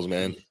Temple Owls,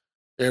 man.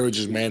 They were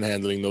just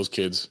manhandling those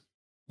kids.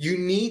 You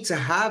need to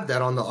have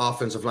that on the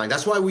offensive line.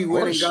 That's why we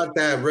went and got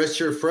that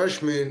redshirt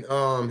freshman.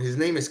 His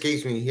name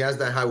escapes me. He has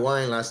that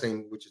Hawaiian last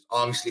name, which is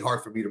obviously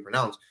hard for me to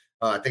pronounce.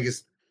 I think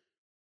it's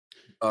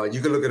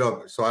you can look it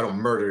up so I don't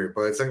murder it,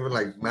 but it's something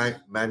like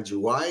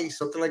Manjuai,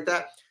 something like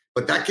that.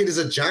 But that kid is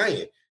a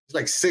giant. He's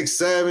like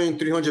 6'7",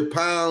 300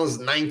 pounds,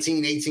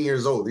 19, 18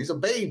 years old. He's a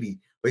baby.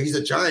 But he's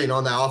a giant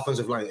on that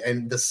offensive line.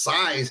 And the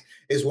size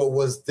is what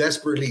was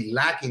desperately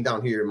lacking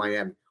down here in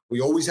Miami. We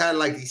always had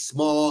like these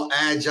small,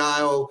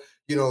 agile,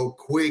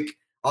 quick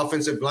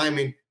offensive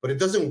linemen, but it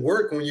doesn't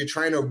work when you're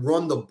trying to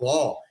run the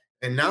ball.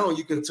 And now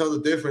you can tell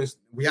the difference.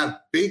 We have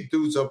big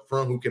dudes up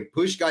front who can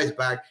push guys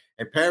back,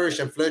 and Parrish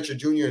and Fletcher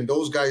Jr. and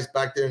those guys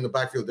back there in the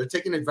backfield, they're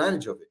taking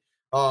advantage of it.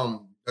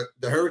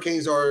 The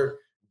Hurricanes are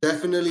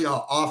definitely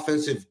an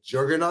offensive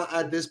juggernaut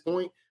at this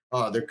point.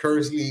 They're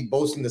currently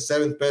boasting the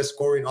 7th best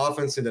scoring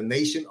offense in the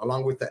nation,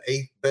 along with the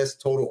 8th best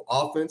total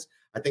offense.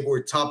 I think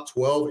we're top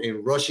 12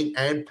 in rushing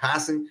and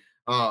passing.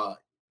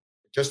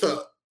 Just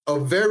a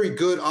very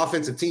good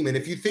offensive team. And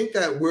if you think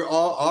that we're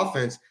all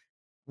offense,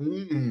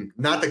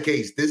 not the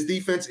case. This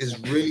defense is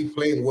really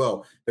playing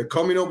well. They're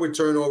coming up with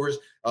turnovers.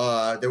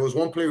 There was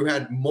one player who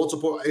had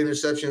multiple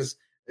interceptions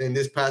in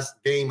this past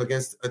game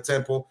against a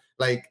Temple.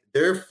 Like,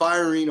 they're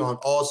firing on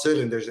all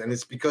cylinders, and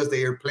it's because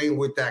they are playing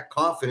with that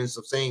confidence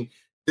of saying,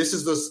 this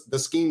is the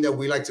scheme that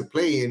we like to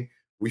play in.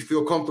 We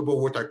feel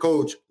comfortable with our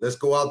coach. Let's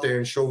go out there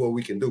and show what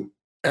we can do.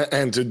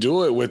 And to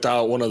do it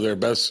without one of their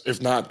best,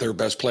 if not their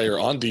best player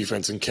on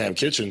defense in Cam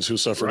Kitchens, who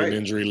suffered an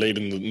injury late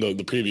in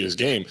the previous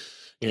game.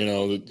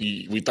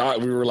 We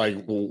thought, we were like,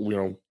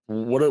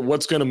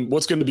 what's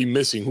gonna be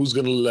missing? Who's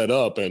gonna let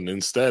up? And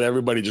instead,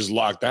 everybody just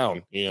locked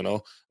down. I'm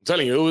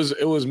telling you,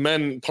 it was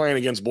men playing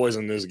against boys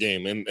in this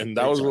game, and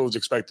that was what was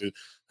expected.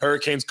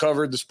 Hurricanes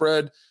covered the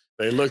spread.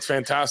 They looked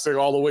fantastic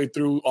all the way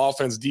through,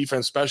 offense,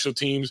 defense, special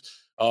teams.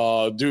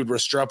 Dude,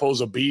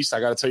 Restrepo's a beast.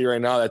 I got to tell you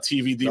right now, that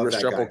TVD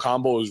Restrepo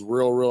combo is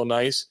real, real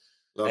nice.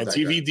 And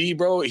TVD,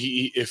 bro,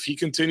 if he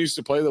continues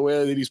to play the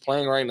way that he's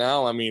playing right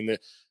now, I mean,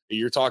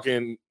 you're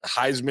talking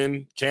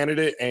Heisman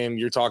candidate, and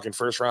you're talking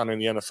first round in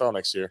the NFL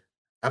next year.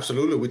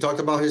 Absolutely. We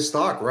talked about his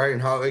stock, right,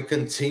 and how it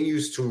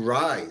continues to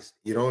rise.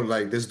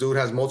 Like, this dude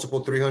has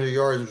multiple 300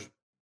 yards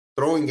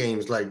throwing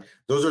games. Like,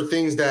 those are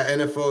things that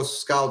NFL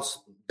scouts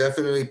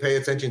definitely pay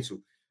attention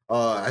to.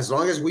 As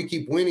long as we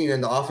keep winning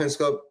and the offense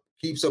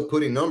keeps up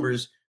putting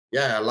numbers,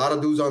 a lot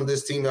of dudes on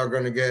this team are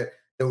going to get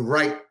the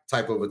right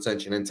type of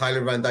attention. And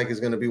Tyler Van Dyke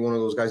is going to be one of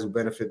those guys who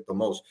benefit the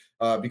most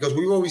because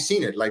we've always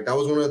seen it. Like that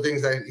was one of the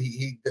things that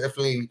he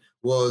definitely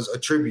was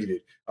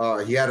attributed.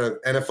 He had an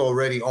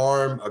NFL-ready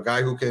arm, a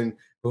guy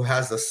who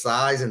has the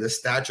size and the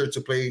stature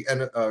to play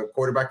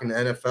quarterback in the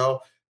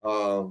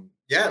NFL.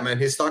 Yeah, man,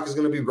 his stock is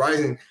going to be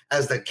rising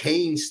as the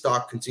Kane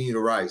stock continue to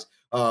rise.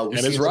 And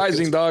it's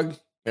rising, dog.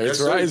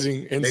 It's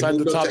rising inside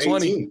the top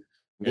 20.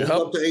 Moved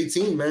up to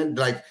 18, man.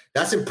 Like,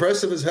 that's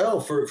impressive as hell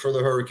for the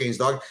Hurricanes,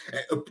 dog.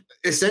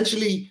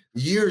 Essentially,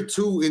 year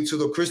 2 into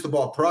the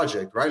Cristobal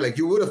project, right? Like,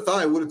 you would have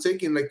thought it would have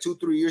taken like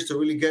 2-3 years to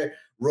really get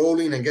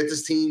rolling and get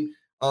this team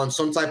on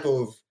some type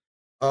of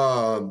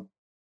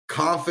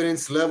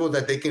confidence level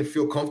that they can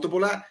feel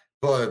comfortable at.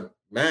 But,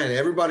 man,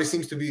 everybody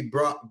seems to be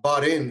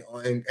bought in,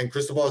 and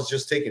Cristobal is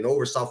just taking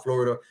over South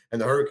Florida and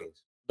the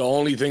Hurricanes. The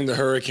only thing the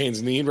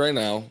Hurricanes need right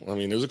now, I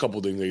mean, there's a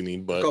couple things they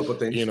need, but,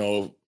 you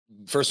know,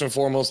 first and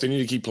foremost, they need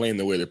to keep playing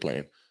the way they're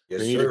playing. Yes,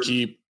 they need to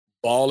keep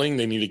balling.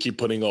 They need to keep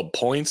putting up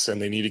points,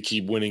 and they need to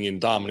keep winning in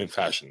dominant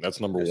fashion. That's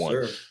number one.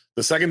 Sir.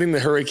 The second thing the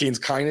Hurricanes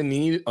kind of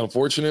need,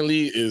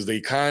 unfortunately, is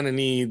they kind of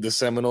need the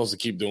Seminoles to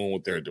keep doing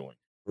what they're doing.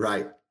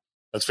 Right.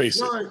 Let's face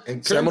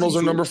it. Seminoles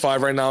are number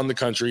 5 right now in the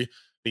country.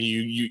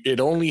 It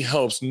only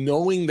helps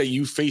knowing that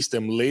you face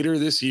them later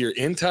this year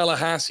in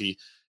Tallahassee.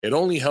 It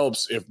only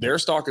helps if their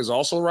stock is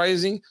also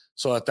rising,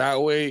 so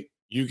that way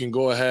you can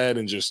go ahead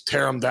and just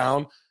tear them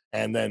down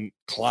and then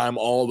climb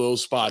all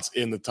those spots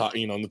in the top,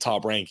 you know, in the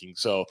top ranking.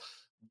 So,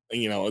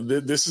 you know,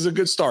 this is a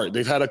good start.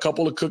 They've had a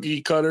couple of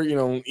cookie cutter, you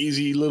know,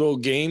 easy little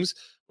games,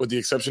 with the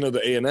exception of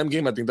the A&M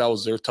game. I think that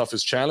was their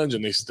toughest challenge,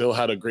 and they still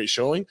had a great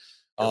showing.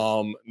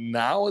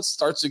 Now it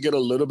starts to get a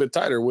little bit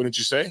tighter, wouldn't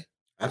you say?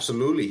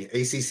 Absolutely.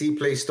 ACC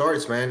play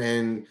starts, man,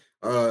 and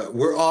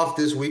we're off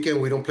this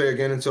weekend. We don't play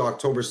again until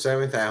October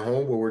 7th at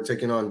home, where we're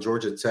taking on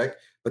Georgia Tech.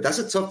 But that's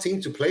a tough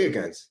team to play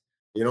against.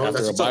 You know,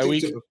 after that's a bye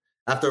week.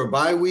 After a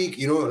bye week,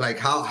 you know, like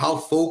how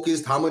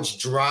focused, how much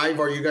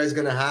drive are you guys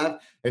going to have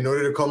in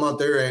order to come out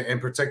there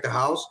and protect the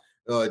house?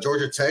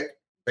 Georgia Tech,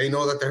 they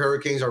know that the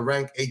Hurricanes are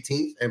ranked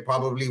 18th and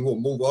probably will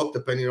move up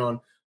depending on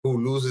who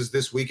loses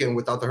this weekend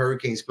without the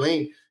Hurricanes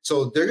playing.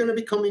 So they're going to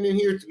be coming in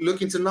here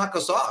looking to knock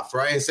us off,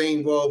 right? And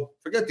saying, well,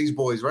 forget these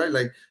boys, right?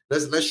 Like,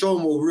 let's show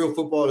them what real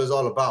football is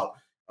all about.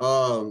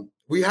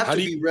 We have to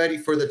be ready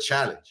for the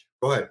challenge.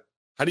 Go ahead.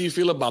 How do you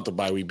feel about the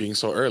bye week being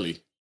so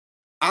early?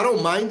 I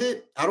don't mind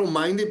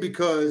it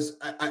because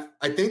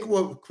I think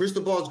what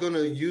Cristobal is going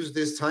to use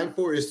this time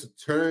for is to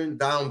turn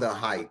down the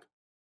hype.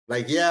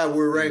 Like, yeah,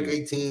 we're ranked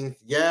 18th.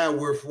 Yeah,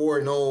 we're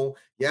 4-0.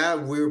 Yeah,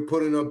 we're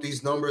putting up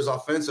these numbers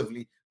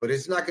offensively. But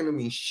it's not going to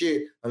mean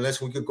shit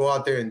unless we could go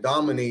out there and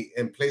dominate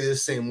and play the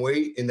same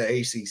way in the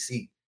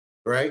ACC,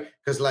 right?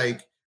 Because,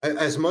 like,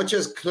 as much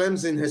as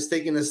Clemson has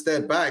taken a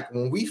step back,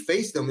 when we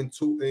face them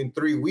in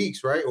 3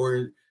 weeks, right?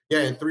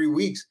 In 3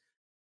 weeks,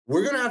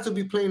 we're going to have to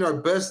be playing our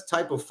best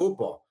type of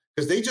football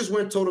because they just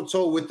went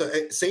toe-to-toe with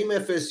the same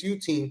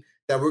FSU team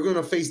that we're going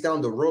to face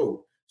down the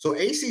road. So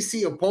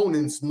ACC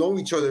opponents know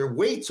each other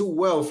way too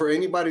well for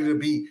anybody to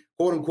be,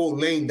 quote-unquote,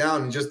 laying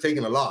down and just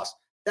taking a loss.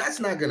 That's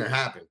not going to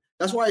happen.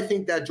 That's why I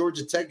think that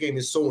Georgia Tech game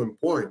is so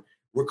important.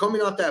 We're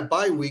coming off that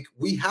bye week.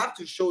 We have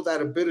to show that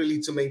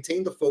ability to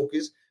maintain the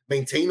focus,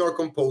 maintain our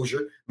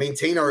composure,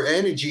 maintain our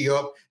energy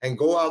up, and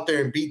go out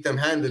there and beat them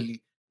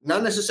handily.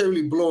 Not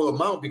necessarily blow them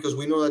out because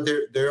we know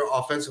that they're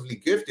offensively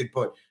gifted,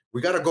 but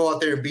we got to go out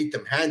there and beat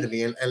them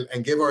handily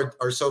and give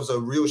ourselves a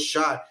real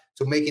shot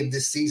to making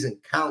this season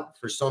count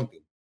for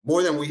something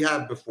more than we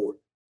have before.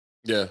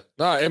 Yeah.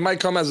 No, it might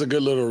come as a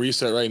good little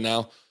reset right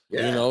now.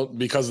 Yeah. You know,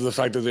 because of the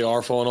fact that they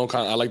are 4-0,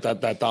 I like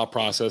that thought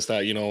process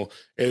that, you know,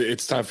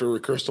 it's time for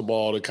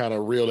Cristobal to kind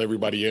of reel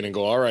everybody in and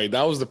go, all right,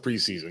 that was the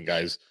preseason,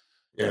 guys.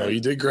 Yeah. You know, you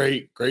did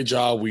great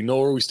job. We know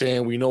where we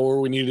stand. We know where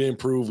we need to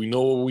improve. We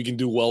know what we can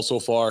do well so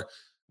far.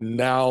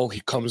 Now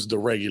comes the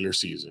regular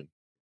season.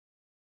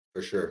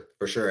 For sure.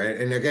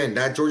 And again,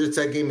 that Georgia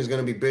Tech game is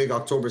going to be big,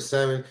 October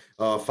 7th.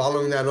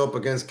 Following that up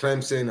against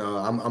Clemson,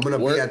 I'm going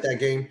to be at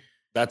that game.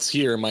 That's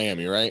here in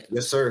Miami, right?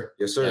 Yes, sir.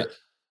 Yeah.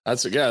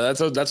 That's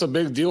a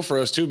big deal for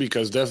us too,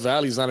 because Death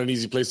Valley is not an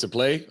easy place to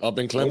play up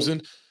in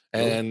Clemson.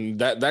 And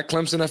that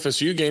Clemson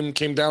FSU game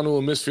came down to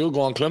a missed field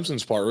goal on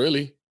Clemson's part,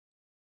 really.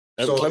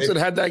 Clemson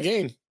had that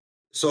game.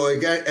 So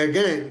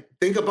again,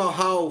 think about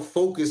how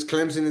focused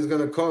Clemson is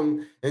going to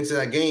come into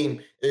that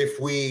game. If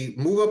we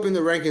move up in the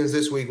rankings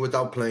this week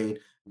without playing,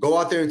 go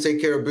out there and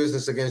take care of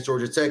business against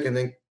Georgia Tech, and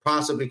then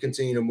possibly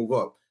continue to move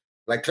up.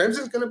 Like,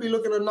 Clemson's going to be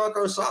looking to knock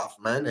us off,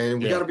 man.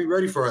 And we got to be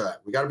ready for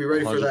that. We got to be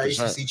ready 100%. For that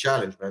ACC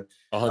challenge, man.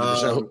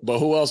 100%. But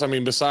who else? I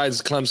mean,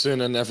 besides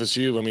Clemson and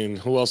FSU, I mean,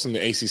 who else in the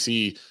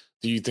ACC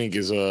do you think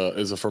is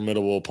a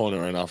formidable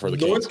opponent right now for the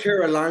North Canes?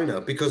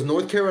 Carolina, because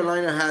North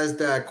Carolina has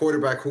that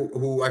quarterback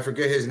who I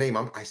forget his name.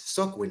 I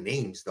suck with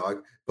names,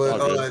 dog.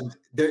 But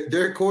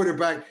their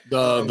quarterback.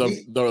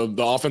 The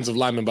offensive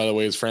lineman, by the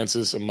way, is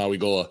Francis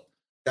Mauigoa.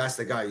 That's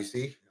the guy, you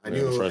see? I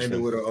knew it ended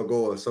with a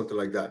goal or something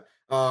like that.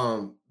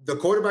 The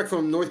quarterback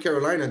from North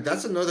Carolina,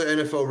 that's another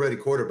NFL-ready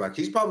quarterback.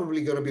 He's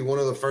probably going to be one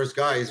of the first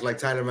guys like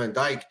Tyler Van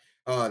Dyke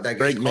that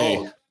gets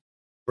called.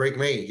 Drake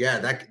May, yeah,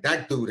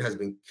 that dude has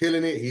been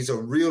killing it. He's a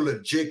real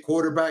legit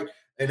quarterback.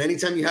 And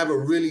anytime you have a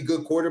really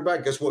good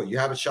quarterback, guess what? You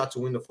have a shot to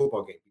win the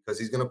football game because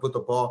he's going to put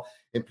the ball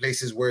in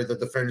places where the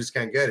defenders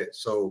can't get it.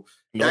 So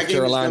North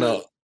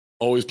Carolina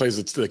always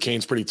plays the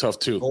Canes pretty tough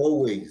too.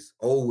 Always.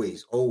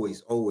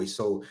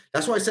 So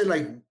that's why I said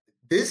like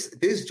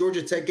this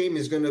Georgia Tech game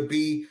is going to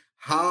be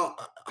how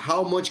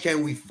much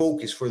can we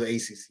focus for the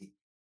ACC?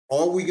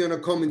 Are we going to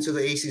come into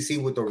the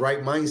ACC with the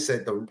right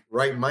mindset, the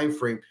right mind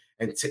frame,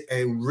 and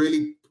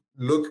really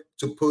look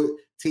to put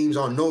teams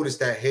on notice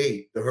that,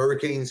 hey, the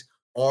Hurricanes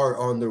are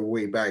on their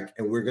way back,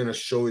 and we're going to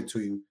show it to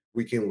you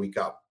week in, week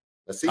out.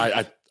 Let's see.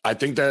 I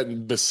think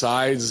that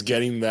besides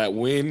getting that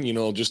win,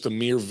 just a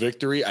mere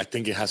victory, I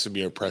think it has to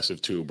be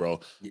impressive too, bro.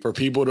 For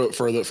people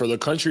for the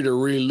country to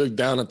really look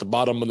down at the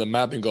bottom of the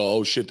map and go,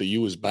 oh shit, the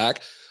U is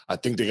back. I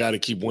think they got to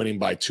keep winning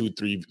by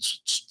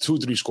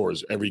 2-3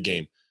 scores every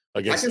game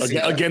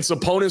against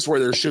opponents where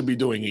they should be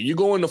doing it. You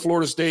go into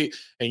Florida State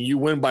and you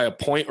win by a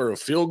point or a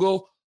field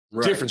goal,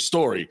 different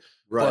story.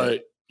 Right.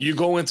 But you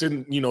go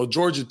into,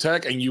 Georgia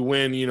Tech and you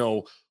win,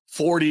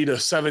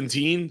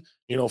 40-17,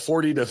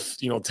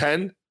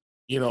 40-10,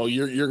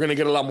 you're going to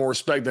get a lot more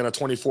respect than a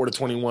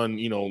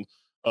 24-21,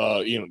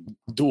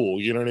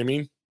 duel. You know what I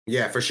mean?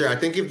 Yeah, for sure. I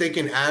think if they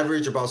can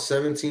average about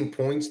 17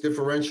 points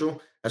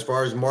differential as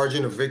far as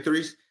margin of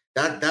victories,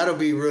 that'll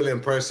be really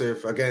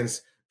impressive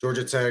against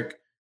Georgia Tech,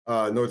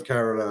 North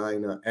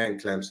Carolina,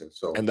 and Clemson.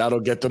 So, and that'll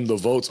get them the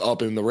votes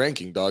up in the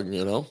ranking, dog.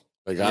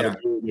 They got to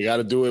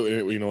do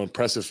it,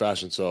 impressive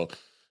fashion. So,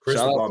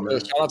 shout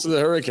out to the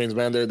Hurricanes,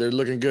 man. They're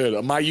looking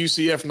good. My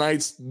UCF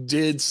Knights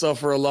did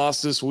suffer a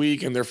loss this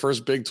week in their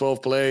first Big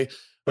 12 play.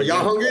 But y'all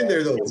hung in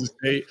there, though.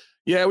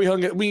 Yeah, we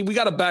hung it. We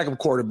got a backup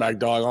quarterback,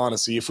 dog,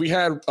 honestly. If we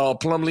had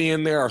Plumlee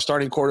in there, our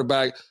starting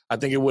quarterback, I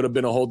think it would have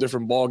been a whole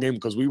different ball game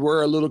because we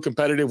were a little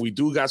competitive. We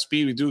do got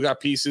speed. We do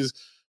got pieces.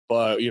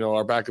 But,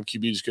 our backup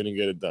QB just couldn't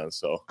get it done.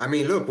 So, I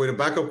mean, look, with a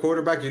backup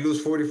quarterback, you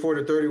lose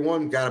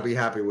 44-31. Got to be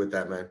happy with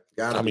that, man.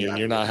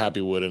 You're not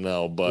happy with it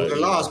now. But with a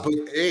loss, but,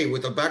 hey,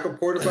 with a backup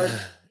quarterback.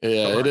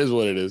 Yeah, it is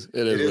what it is.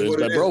 It is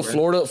what it is. Bro,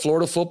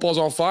 Florida football's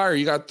on fire.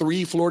 You got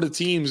 3 Florida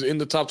teams in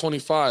the top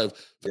 25.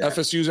 Yeah.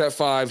 FSU's at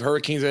 5,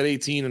 Hurricanes at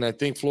 18, and I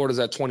think Florida's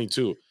at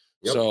 22.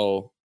 Yep.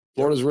 So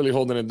Florida's really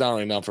holding it down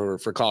right now for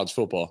college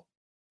football.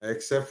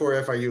 Except for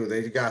FIU,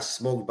 they got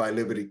smoked by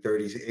Liberty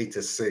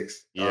 38-6.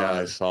 Yeah,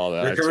 I saw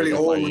that. They're currently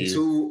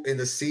 0-2 in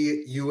the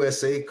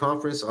CUSA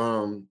conference. I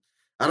don't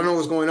know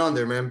what's going on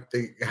there, man.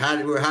 They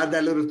had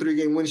that little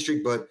 3-game win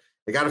streak, but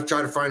they got to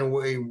try to find a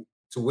way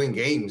to win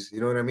games.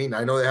 You know what I mean?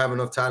 I know they have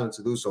enough talent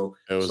to do so.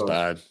 It was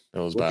bad. It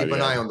was bad. Keep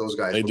an eye on those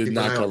guys. They did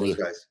not cover.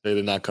 They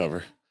did not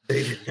cover.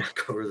 They did not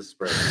cover the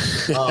spread.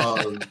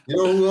 You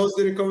know who else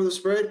didn't cover the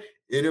spread?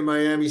 Inter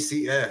Miami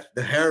CF,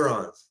 the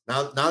Herons.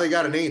 Now they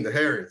got a name, the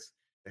Herons.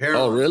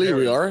 Oh, really?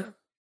 Herons. We are?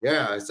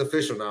 Yeah, it's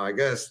official now, I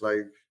guess.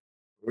 Like,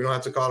 we don't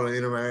have to call it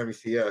Inter Miami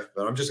CF,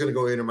 but I'm just going to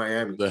go Inter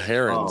Miami. The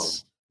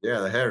Herons.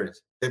 The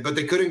Herons. But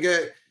they couldn't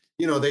get,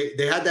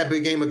 they had that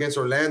big game against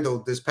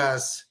Orlando this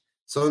past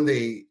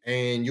Sunday,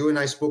 and you and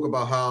I spoke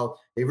about how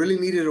they really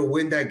needed to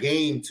win that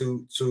game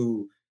to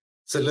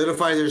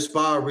solidify their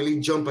spot,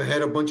 really jump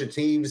ahead a bunch of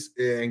teams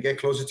and get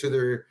closer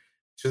to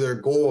their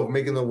goal of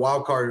making the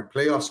wild card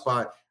playoff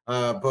spot.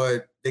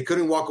 But they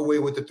couldn't walk away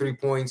with the 3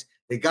 points.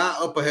 They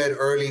got up ahead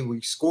early.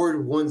 We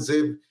scored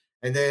 1-0,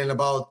 and then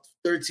about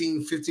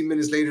 13, 15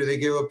 minutes later, they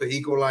gave up the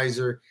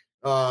equalizer.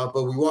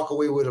 But we walk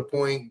away with a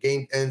point.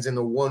 Game ends in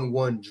a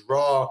 1-1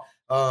 draw.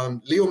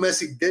 Leo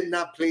Messi did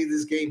not play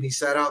this game. He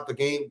sat out the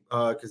game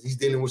because he's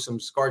dealing with some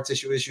scar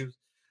tissue issues.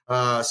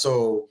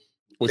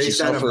 Which he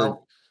suffered.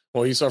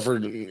 Well, he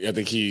suffered. I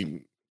think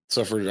he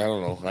suffered. I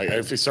don't know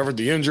if he suffered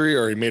the injury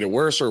or he made it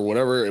worse or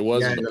whatever it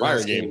was in the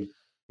prior game.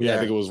 Yeah, I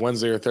think it was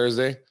Wednesday or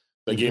Thursday.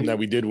 The game that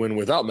we did win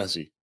without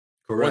Messi.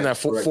 Correct. Won that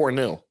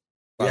 4-0.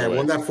 Yeah,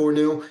 won that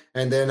 4-0.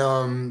 And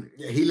then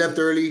he left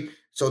early.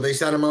 So they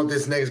sat him out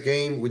this next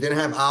game. We didn't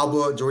have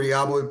Jordi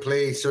Alba would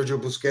play.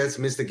 Sergio Busquets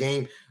missed the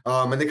game.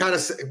 And they kind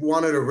of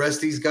wanted to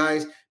rest these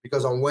guys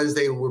because on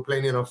Wednesday we're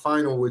playing in a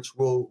final, which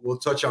we'll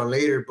touch on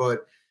later.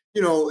 But,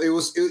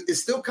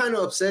 it's still kind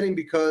of upsetting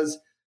because,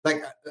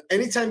 like,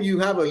 anytime you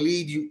have a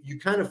lead, you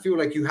kind of feel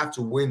like you have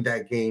to win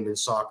that game in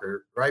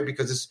soccer, right?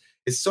 Because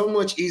it's so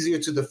much easier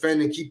to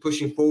defend and keep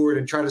pushing forward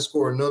and try to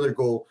score another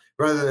goal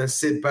rather than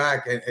sit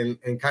back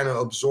and kind of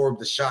absorb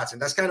the shots. And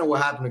that's kind of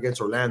what happened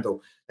against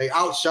Orlando. They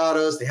outshot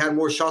us. They had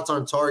more shots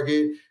on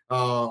target,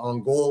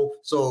 on goal.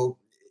 So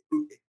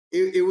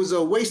it was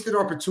a wasted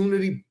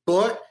opportunity,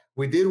 but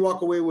we did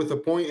walk away with a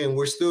point, and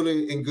we're still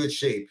in good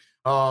shape.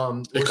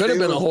 It could have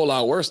been a whole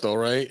lot worse, though,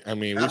 right? I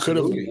mean, we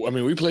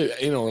played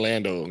in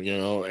Orlando,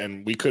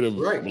 and we could have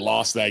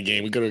lost that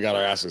game. We could have got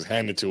our asses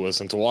handed to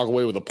us, and to walk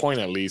away with a point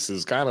at least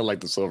is kind of like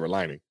the silver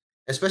lining.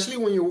 Especially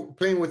when you're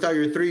playing without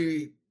your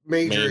 3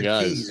 major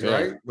keys,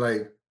 right?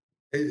 Like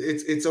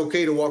it's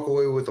okay to walk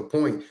away with a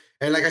point.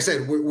 And like I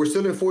said, we're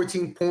still in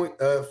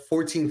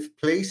 14th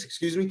place,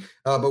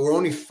 but we're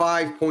only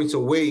 5 points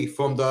away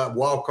from the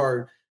wild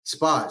card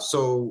spot.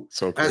 So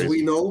as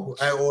we know,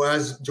 or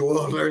as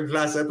Joel learned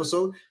last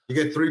episode, you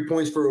get 3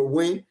 points for a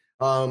win.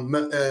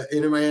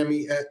 Inter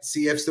Miami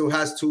CF still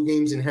has 2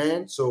 games in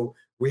hand, so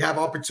we have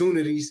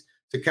opportunities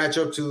to catch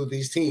up to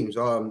these teams.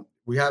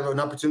 We have an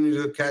opportunity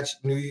to catch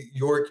New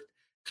York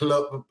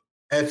Club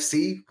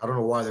FC. I don't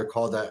know why they're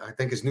called that. I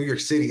think it's New York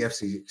City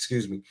FC,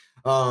 excuse me.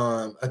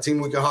 A team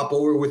we can hop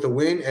over with a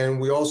win.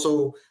 And we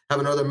also have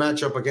another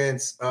matchup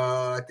against,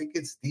 I think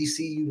it's DC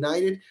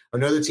United,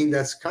 another team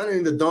that's kind of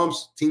in the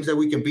dumps, teams that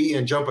we can beat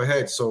and jump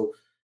ahead. So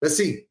let's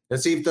see.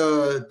 Let's see if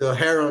the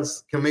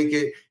Herons can make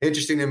it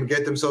interesting and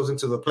get themselves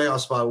into the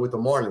playoff spot with the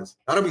Marlins.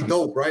 That'll be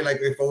dope, right? Like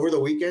if over the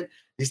weekend,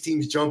 these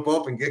teams jump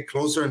up and get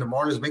closer and the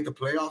Marlins make the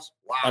playoffs.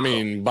 Wow. I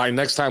mean, by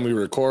next time we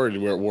record,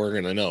 we're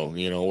going to know,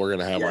 we're going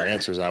to have our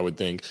answers, I would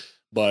think.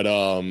 But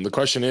the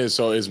question is,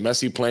 so is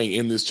Messi playing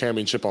in this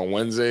championship on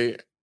Wednesday?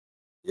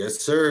 Yes,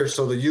 sir.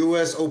 So the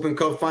U.S. Open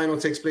Cup final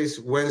takes place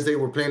Wednesday.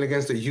 We're playing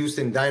against the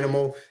Houston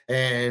Dynamo,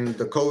 and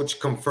the coach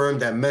confirmed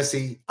that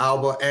Messi,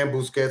 Alba, and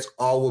Busquets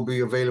all will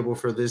be available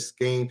for this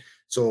game.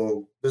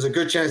 So there's a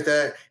good chance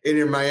that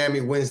Inter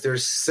Miami wins their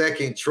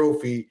second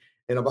trophy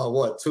in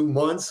about, 2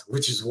 months,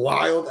 which is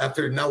wild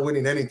after not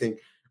winning anything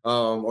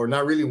or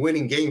not really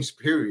winning games,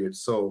 period.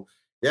 So,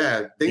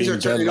 yeah, things are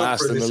turning up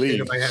for this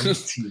Inter Miami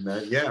team,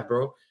 man. Yeah,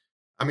 bro.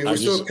 I mean, we're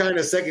still kind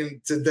of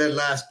second to dead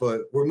last,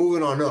 but we're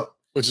moving on up.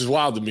 Which is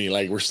wild to me.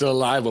 Like, we're still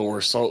alive, but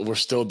we're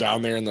still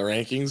down there in the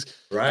rankings.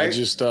 Right.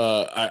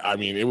 I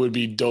mean, it would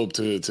be dope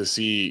to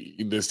see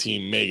this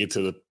team make it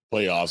to the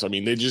playoffs. I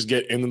mean, they just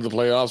get into the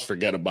playoffs,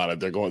 forget about it.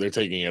 They're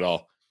taking it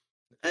all.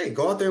 Hey,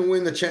 go out there and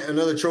win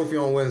another trophy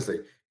on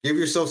Wednesday. Give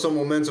yourself some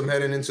momentum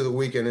heading into the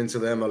weekend, into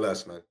the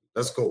MLS, man.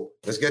 Let's go.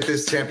 Let's get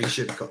this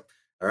championship cup.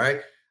 All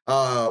right.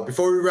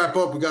 Before we wrap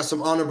up, we got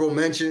some honorable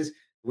mentions.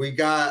 We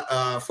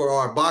got for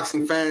our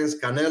boxing fans,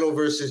 Canelo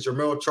versus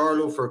Jermell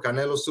Charlo for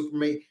Canelo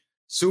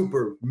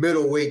Super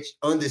Middleweight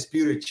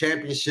Undisputed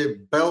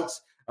Championship belts.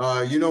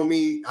 You know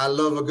me, I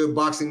love a good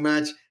boxing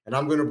match, and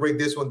I'm going to break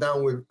this one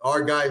down with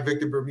our guy,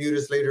 Victor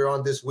Bermudez, later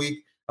on this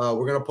week.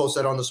 We're going to post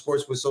that on the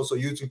Sports with Soso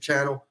YouTube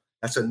channel.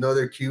 That's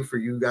another cue for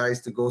you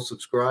guys to go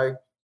subscribe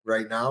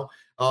right now.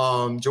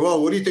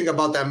 Joel, what do you think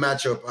about that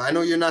matchup? I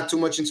know you're not too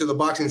much into the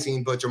boxing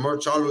scene, but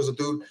Jermell Charlo is a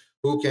dude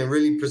who can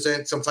really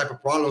present some type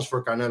of problems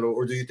for Canelo,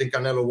 or do you think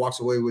Canelo walks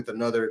away with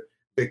another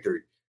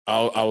victory?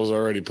 I was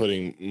already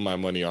putting my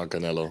money on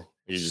Canelo.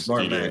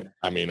 Smart man.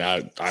 I mean, I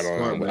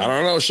don't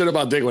know shit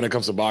about Dick when it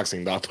comes to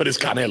boxing, dog, but it's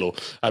Canelo.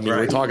 I mean,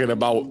 We're talking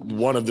about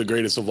one of the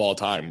greatest of all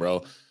time,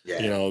 bro.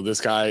 Yeah.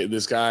 This guy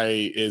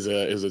is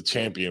a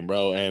champion,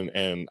 bro.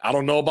 And I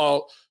don't know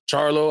about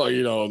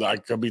Charlo. I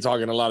could be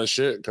talking a lot of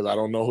shit because I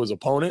don't know his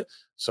opponent.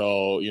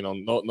 So,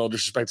 no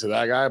disrespect to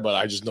that guy, but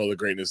I just know the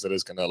greatness that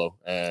is Canelo.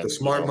 And the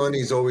smart money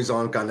is always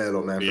on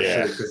Canelo, man, for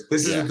sure. Because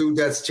this is a dude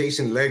that's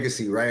chasing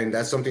legacy, right? And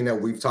that's something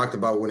that we've talked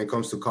about when it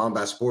comes to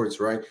combat sports,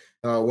 right?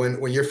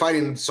 When you're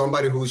fighting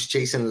somebody who's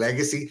chasing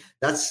legacy,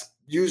 that's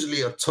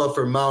usually a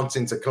tougher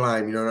mountain to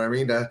climb. You know what I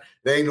mean? That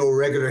there ain't no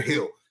regular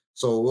hill.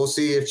 So we'll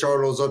see if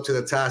Charlo's up to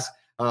the task.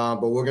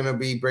 But we're going to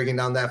be breaking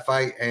down that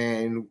fight,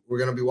 and we're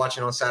going to be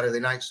watching on Saturday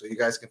night, so you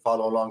guys can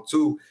follow along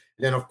too.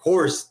 And then, of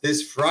course,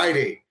 this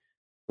Friday,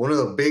 one of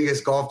the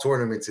biggest golf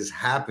tournaments is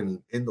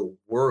happening in the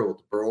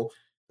world, bro.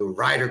 The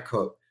Ryder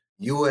Cup,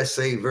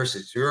 USA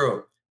versus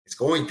Europe. It's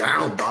going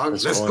down, dog.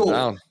 Let's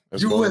go.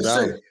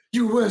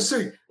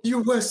 USA.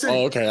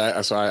 Oh, okay.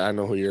 I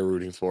know who you're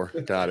rooting for.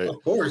 Got it.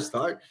 Of course,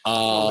 dog.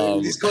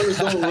 These colors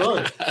don't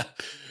run.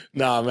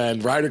 Nah,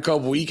 man. Ryder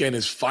Cup weekend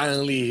is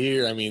finally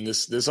here. I mean,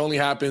 this only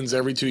happens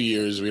every 2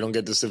 years. We don't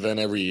get this event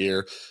every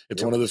year.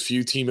 It's one of the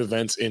few team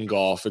events in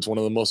golf. It's one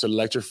of the most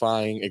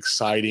electrifying,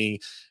 exciting,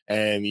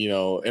 and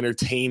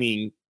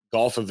entertaining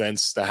golf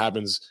events that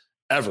happens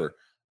ever.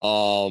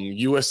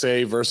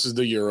 USA versus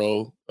the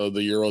Euro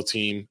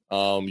team.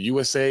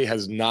 USA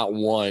has not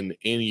won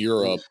in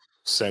Europe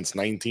since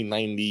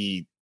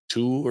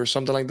 1992 or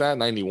something like that,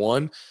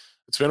 91.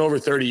 It's been over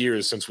 30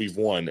 years since we've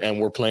won,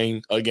 and we're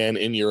playing again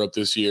in Europe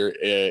this year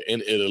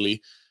in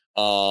Italy.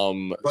 But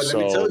let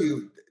me tell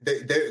you,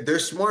 they're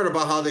smart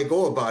about how they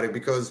go about it,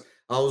 because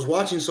I was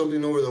watching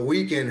something over the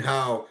weekend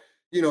how,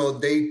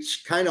 they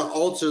kind of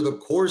alter the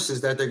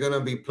courses that they're going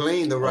to be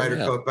playing the Ryder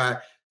Cup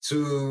at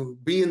to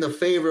be in the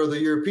favor of the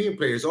European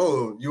players.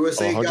 Oh,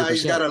 USA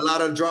guys got a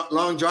lot of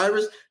long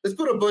drivers. Let's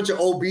put a bunch of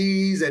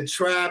OBs and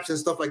traps and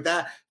stuff like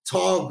that.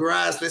 Tall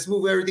grass. Let's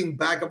move everything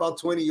back about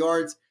 20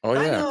 yards.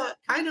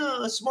 Kind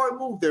of a smart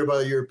move there by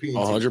the Europeans.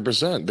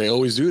 100%. They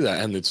always do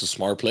that, and it's a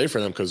smart play for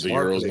them because the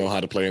Euros know how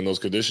to play in those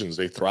conditions.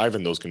 They thrive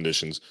in those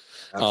conditions.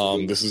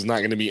 This is not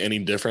going to be any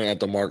different at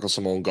the Marco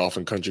Simone Golf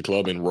and Country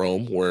Club in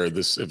Rome, where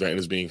this event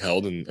is being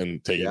held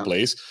and taking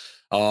place.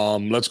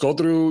 Let's go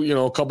through,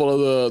 a couple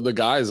of the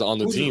guys on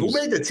the teams. Who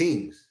made the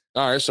teams?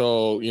 All right.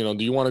 So, do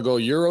you want to go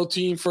Euro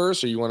team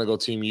first, or you want to go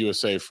Team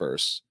USA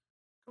first?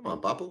 Come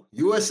on, Papa.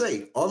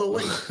 USA all the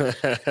way.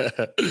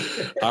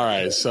 All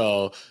right.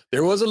 So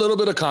there was a little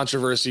bit of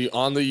controversy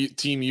on the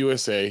Team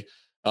USA,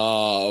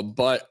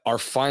 but our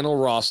final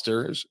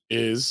rosters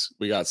is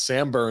we got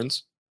Sam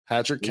Burns,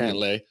 Patrick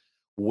Cantlay,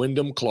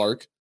 Wyndham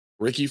Clark,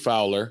 Ricky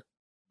Fowler,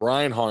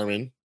 Brian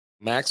Harmon,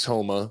 Max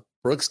Homa,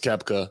 Brooks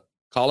Koepka,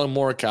 Colin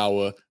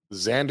Morikawa,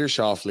 Xander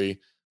Schauffele,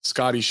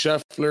 Scotty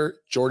Scheffler,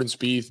 Jordan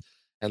Spieth,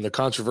 and the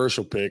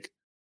controversial pick,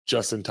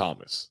 Justin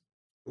Thomas.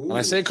 And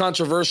I say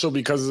controversial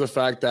because of the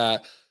fact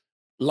that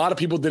a lot of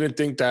people didn't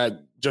think that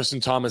Justin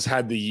Thomas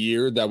had the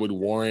year that would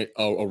warrant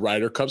a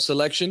Ryder Cup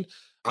selection.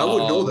 I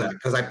would know that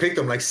because I picked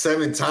him like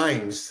 7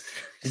 times.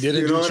 He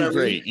didn't do too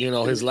great. You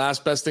know, his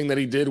last best thing that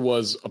he did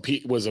was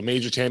a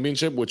major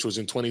championship, which was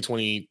in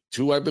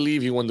 2022, I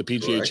believe. He won the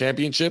PGA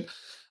Championship.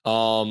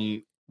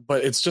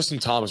 But it's Justin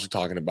Thomas we're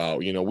talking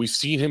about. You know, we've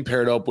seen him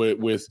paired up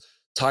with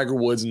Tiger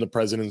Woods in the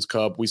President's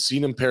Cup. We've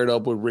seen him paired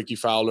up with Ricky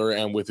Fowler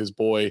and with his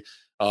boy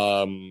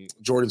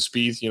Jordan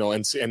Spieth, you know,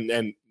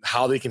 and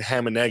how they can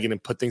ham and egg it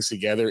and put things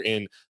together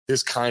in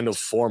this kind of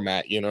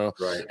format, you know.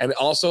 Right. And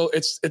also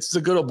it's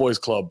the good old boys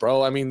club,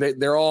 bro. I mean,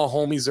 they're all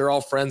homies, they're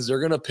all friends. They're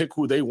gonna pick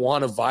who they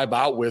want to vibe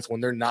out with when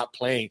they're not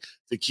playing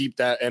to keep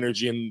that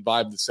energy and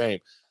vibe the same.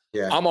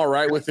 Yeah. I'm all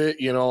right with it.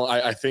 You know,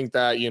 I think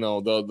that, you know,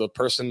 the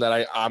person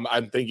that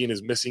I'm thinking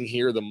is missing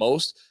here the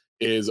most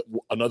is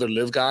another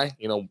live guy.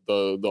 You know,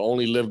 the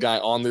only live guy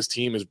on this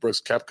team is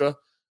Brooks Koepka.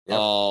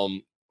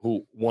 Yep.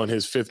 Who won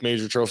his 5th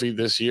major trophy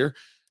this year.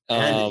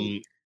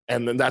 And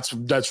then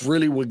that's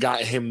really what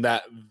got him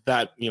that,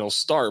 you know,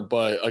 start.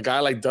 But a guy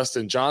like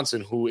Dustin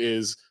Johnson, who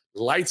is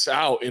lights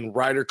out in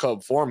Ryder Cup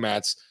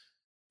formats,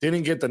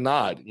 didn't get the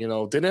nod, you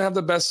know, didn't have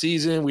the best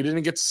season. We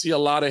didn't get to see a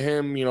lot of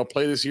him, you know,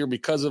 play this year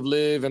because of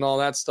live and all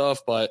that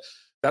stuff. But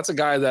that's a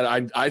guy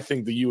that I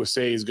think the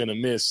USA is going to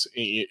miss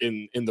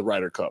in the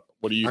Ryder Cup.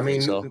 What do you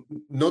think? So?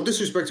 No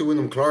disrespect to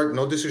Wyndham Clark,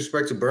 no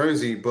disrespect to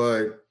Burnsy,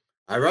 but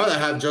I'd rather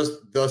have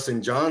just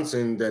Dustin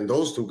Johnson than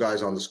those 2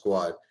 guys on the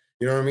squad.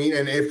 You know what I mean?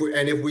 And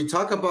if we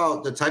talk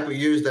about the type of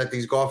years that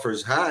these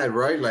golfers had,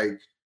 right? Like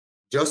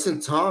Justin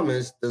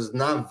Thomas does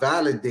not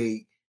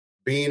validate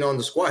being on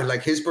the squad.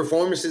 Like his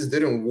performances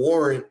didn't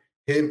warrant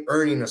him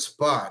earning a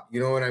spot. You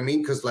know what I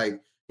mean? Because like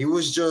he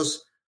was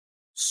just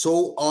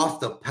so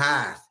off the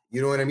path.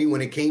 You know what I mean?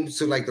 When it came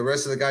to like the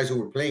rest of the guys who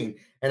were playing,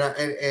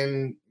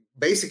 and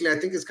basically, I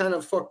think it's kind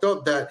of fucked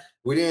up that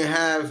we didn't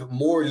have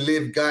more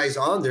live guys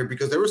on there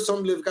because there were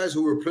some live guys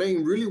who were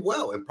playing really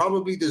well and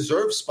probably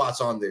deserved spots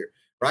on there,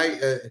 right?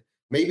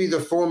 Maybe the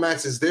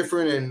formats is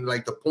different and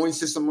like the point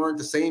system aren't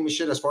the same and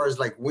shit as far as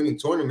like winning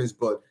tournaments,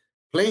 but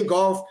playing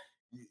golf,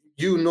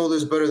 you know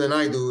this better than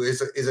I do,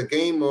 is a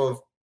game of,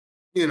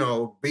 you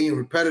know, being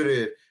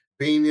repetitive,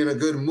 being in a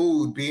good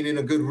mood, being in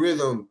a good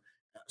rhythm.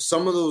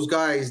 Some of those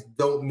guys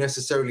don't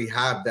necessarily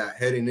have that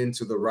heading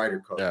into the Ryder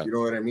Cup. Yeah. You know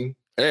what I mean?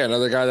 Hey,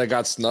 another guy that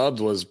got snubbed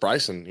was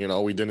Bryson. You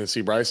know, we didn't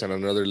see Bryson,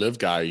 another live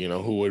guy, you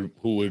know, who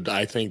would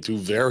I think do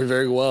very,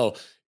 very well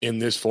in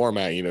this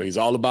format. You know, he's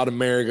all about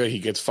America. He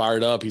gets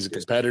fired up. He's a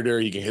competitor.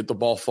 He can hit the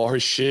ball far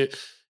as shit.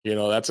 You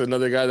know, that's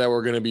another guy that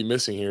we're going to be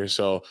missing here.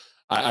 So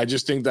I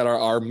just think that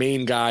our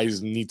main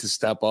guys need to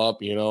step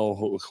up. You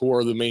know, who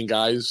are the main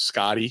guys?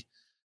 Scotty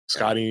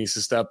needs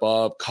to step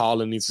up.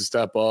 Colin needs to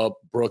step up.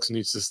 Brooks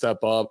needs to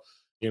step up.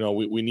 You know,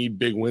 we need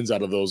big wins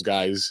out of those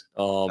guys,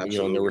 you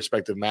know, in their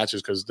respective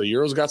matches because the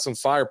Euros got some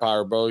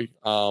firepower, bro.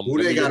 Let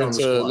me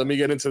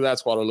get into that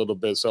squad a little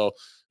bit. So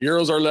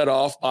Euros are led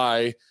off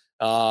by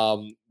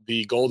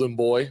the golden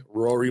boy,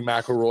 Rory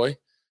McIlroy,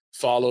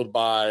 followed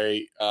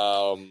by,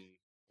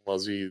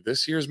 was he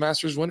this year's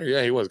Masters winner?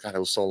 Yeah, he was. God, it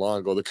was so long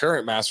ago. The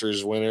current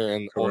Masters winner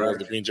and owner of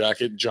the green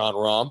jacket, John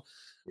Rahm.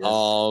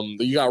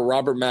 Yes. You got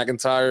Robert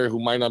McIntyre, who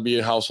might not be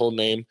a household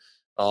name.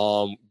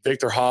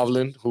 Victor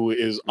Hovland, who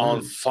is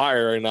on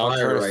fire right now,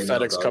 current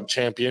FedEx Cup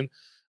champion.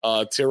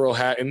 Tyrrell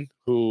Hatton,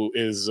 who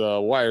is a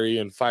wiry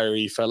and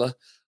fiery fella,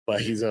 but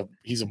he's a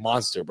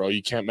monster, bro.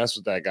 You can't mess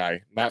with that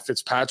guy. Matt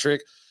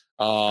Fitzpatrick,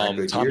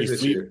 Tommy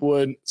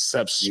Fleetwood,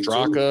 Sepp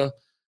Straka,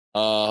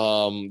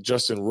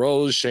 Justin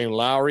Rose, Shane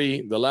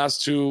Lowry. The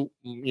last 2,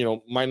 you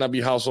know, might not be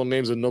household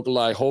names of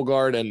Nikolai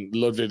Hogard and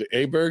Ludwig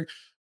Aberg.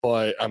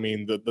 But I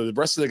mean, the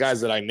rest of the guys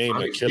that I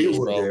named are killers,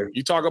 bro. There.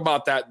 You talk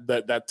about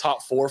that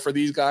top 4 for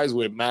these guys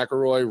with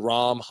McIlroy,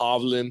 Rahm,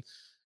 Hovland,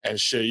 and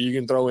shit. You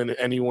can throw in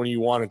anyone you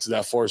want into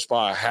that 4th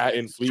spot.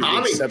 Hatton,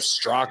 Fleetwood, Sepp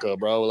Straka,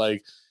 bro.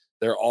 Like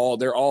they're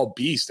all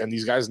beasts, and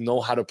these guys know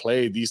how to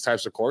play these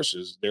types of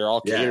courses. They're all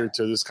catered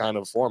to this kind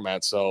of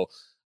format. So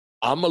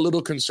I'm a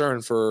little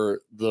concerned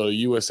for the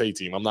USA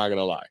team. I'm not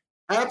gonna lie.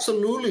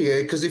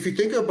 Absolutely, because if you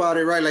think about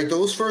it, right, like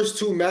those first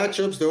 2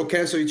 matchups, they'll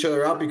cancel each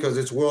other out because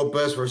it's world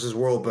best versus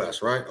world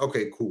best, right?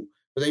 Okay, cool.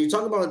 But then you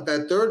talk about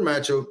that 3rd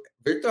matchup,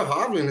 Victor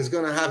Hovland is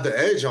going to have the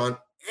edge on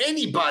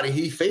anybody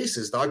he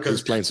faces, dog.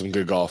 Because he's playing some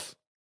good golf.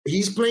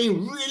 He's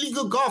playing really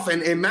good golf.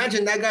 And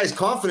imagine that guy's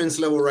confidence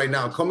level right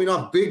now, coming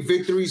off big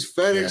victories,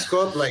 FedEx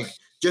Cup, like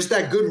just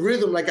that good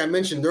rhythm, like I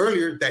mentioned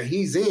earlier, that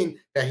he's in,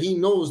 that he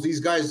knows these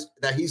guys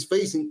that he's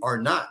facing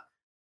are not.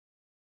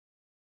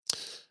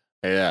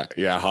 Yeah.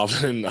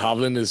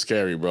 Hovland is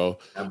scary, bro.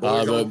 That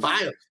boy's on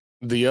fire.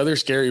 The other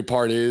scary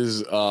part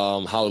is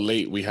how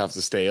late we have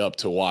to stay up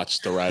to watch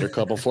the Ryder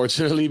Cup,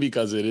 unfortunately,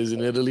 because it is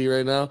in Italy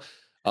right now.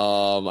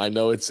 I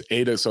know it's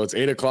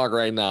 8:00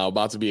 right now,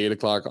 about to be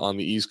 8:00 on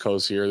the East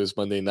Coast here this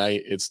Monday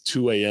night. It's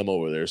 2 a.m.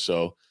 over there.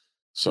 So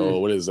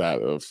what is that?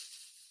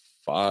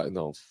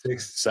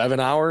 7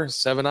 hour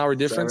difference. 7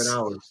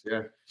 hours,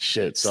 yeah.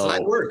 Shit. So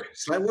slight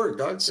work,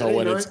 dog. So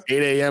when it's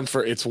 8 a.m.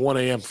 it's 1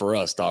 a.m. for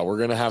us, dog. We're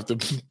gonna have to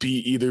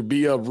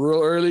be up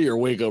real early or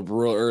wake up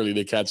real early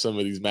to catch some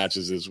of these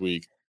matches this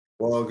week.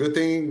 Well, good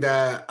thing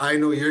that I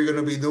know you're going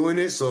to be doing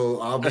it, so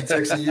I'll be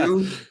texting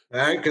you, all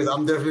right? Because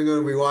I'm definitely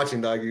going to be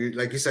watching, dog.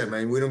 Like you said,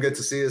 man, we don't get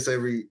to see this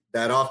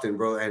that often,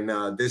 bro.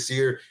 And this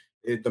year,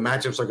 the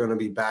matchups are going to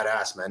be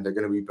badass, man. They're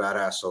going to be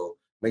badass. So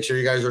make sure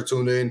you guys are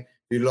tuned in. If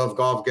you love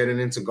golf, getting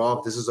into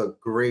golf, this is a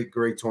great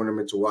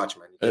tournament to watch,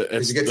 man.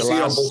 Because you get to see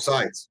it on both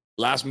sides.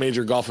 Last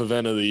major golf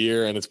event of the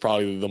year, and it's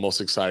probably the most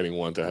exciting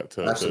one to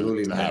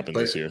happen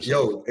this year. So.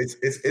 Yo,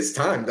 it's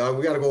time, dog.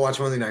 We got to go watch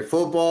Monday Night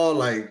Football.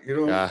 Like,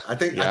 I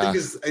think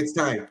it's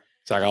time.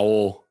 Se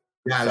acabó.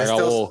 Yeah,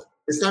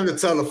 it's time to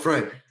tell a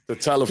friend. To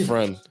tell a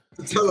friend.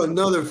 To tell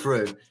another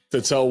friend.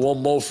 To tell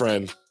one more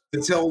friend.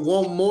 To tell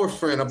one more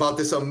friend about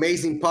this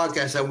amazing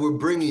podcast that we're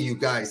bringing you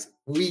guys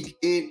week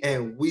in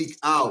and week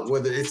out,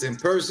 whether it's in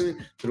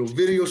person, through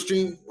video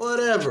stream,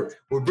 whatever.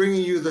 We're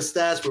bringing you the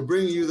stats, we're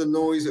bringing you the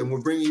noise, and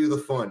we're bringing you the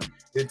fun.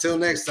 Until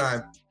next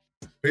time,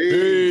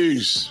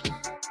 peace.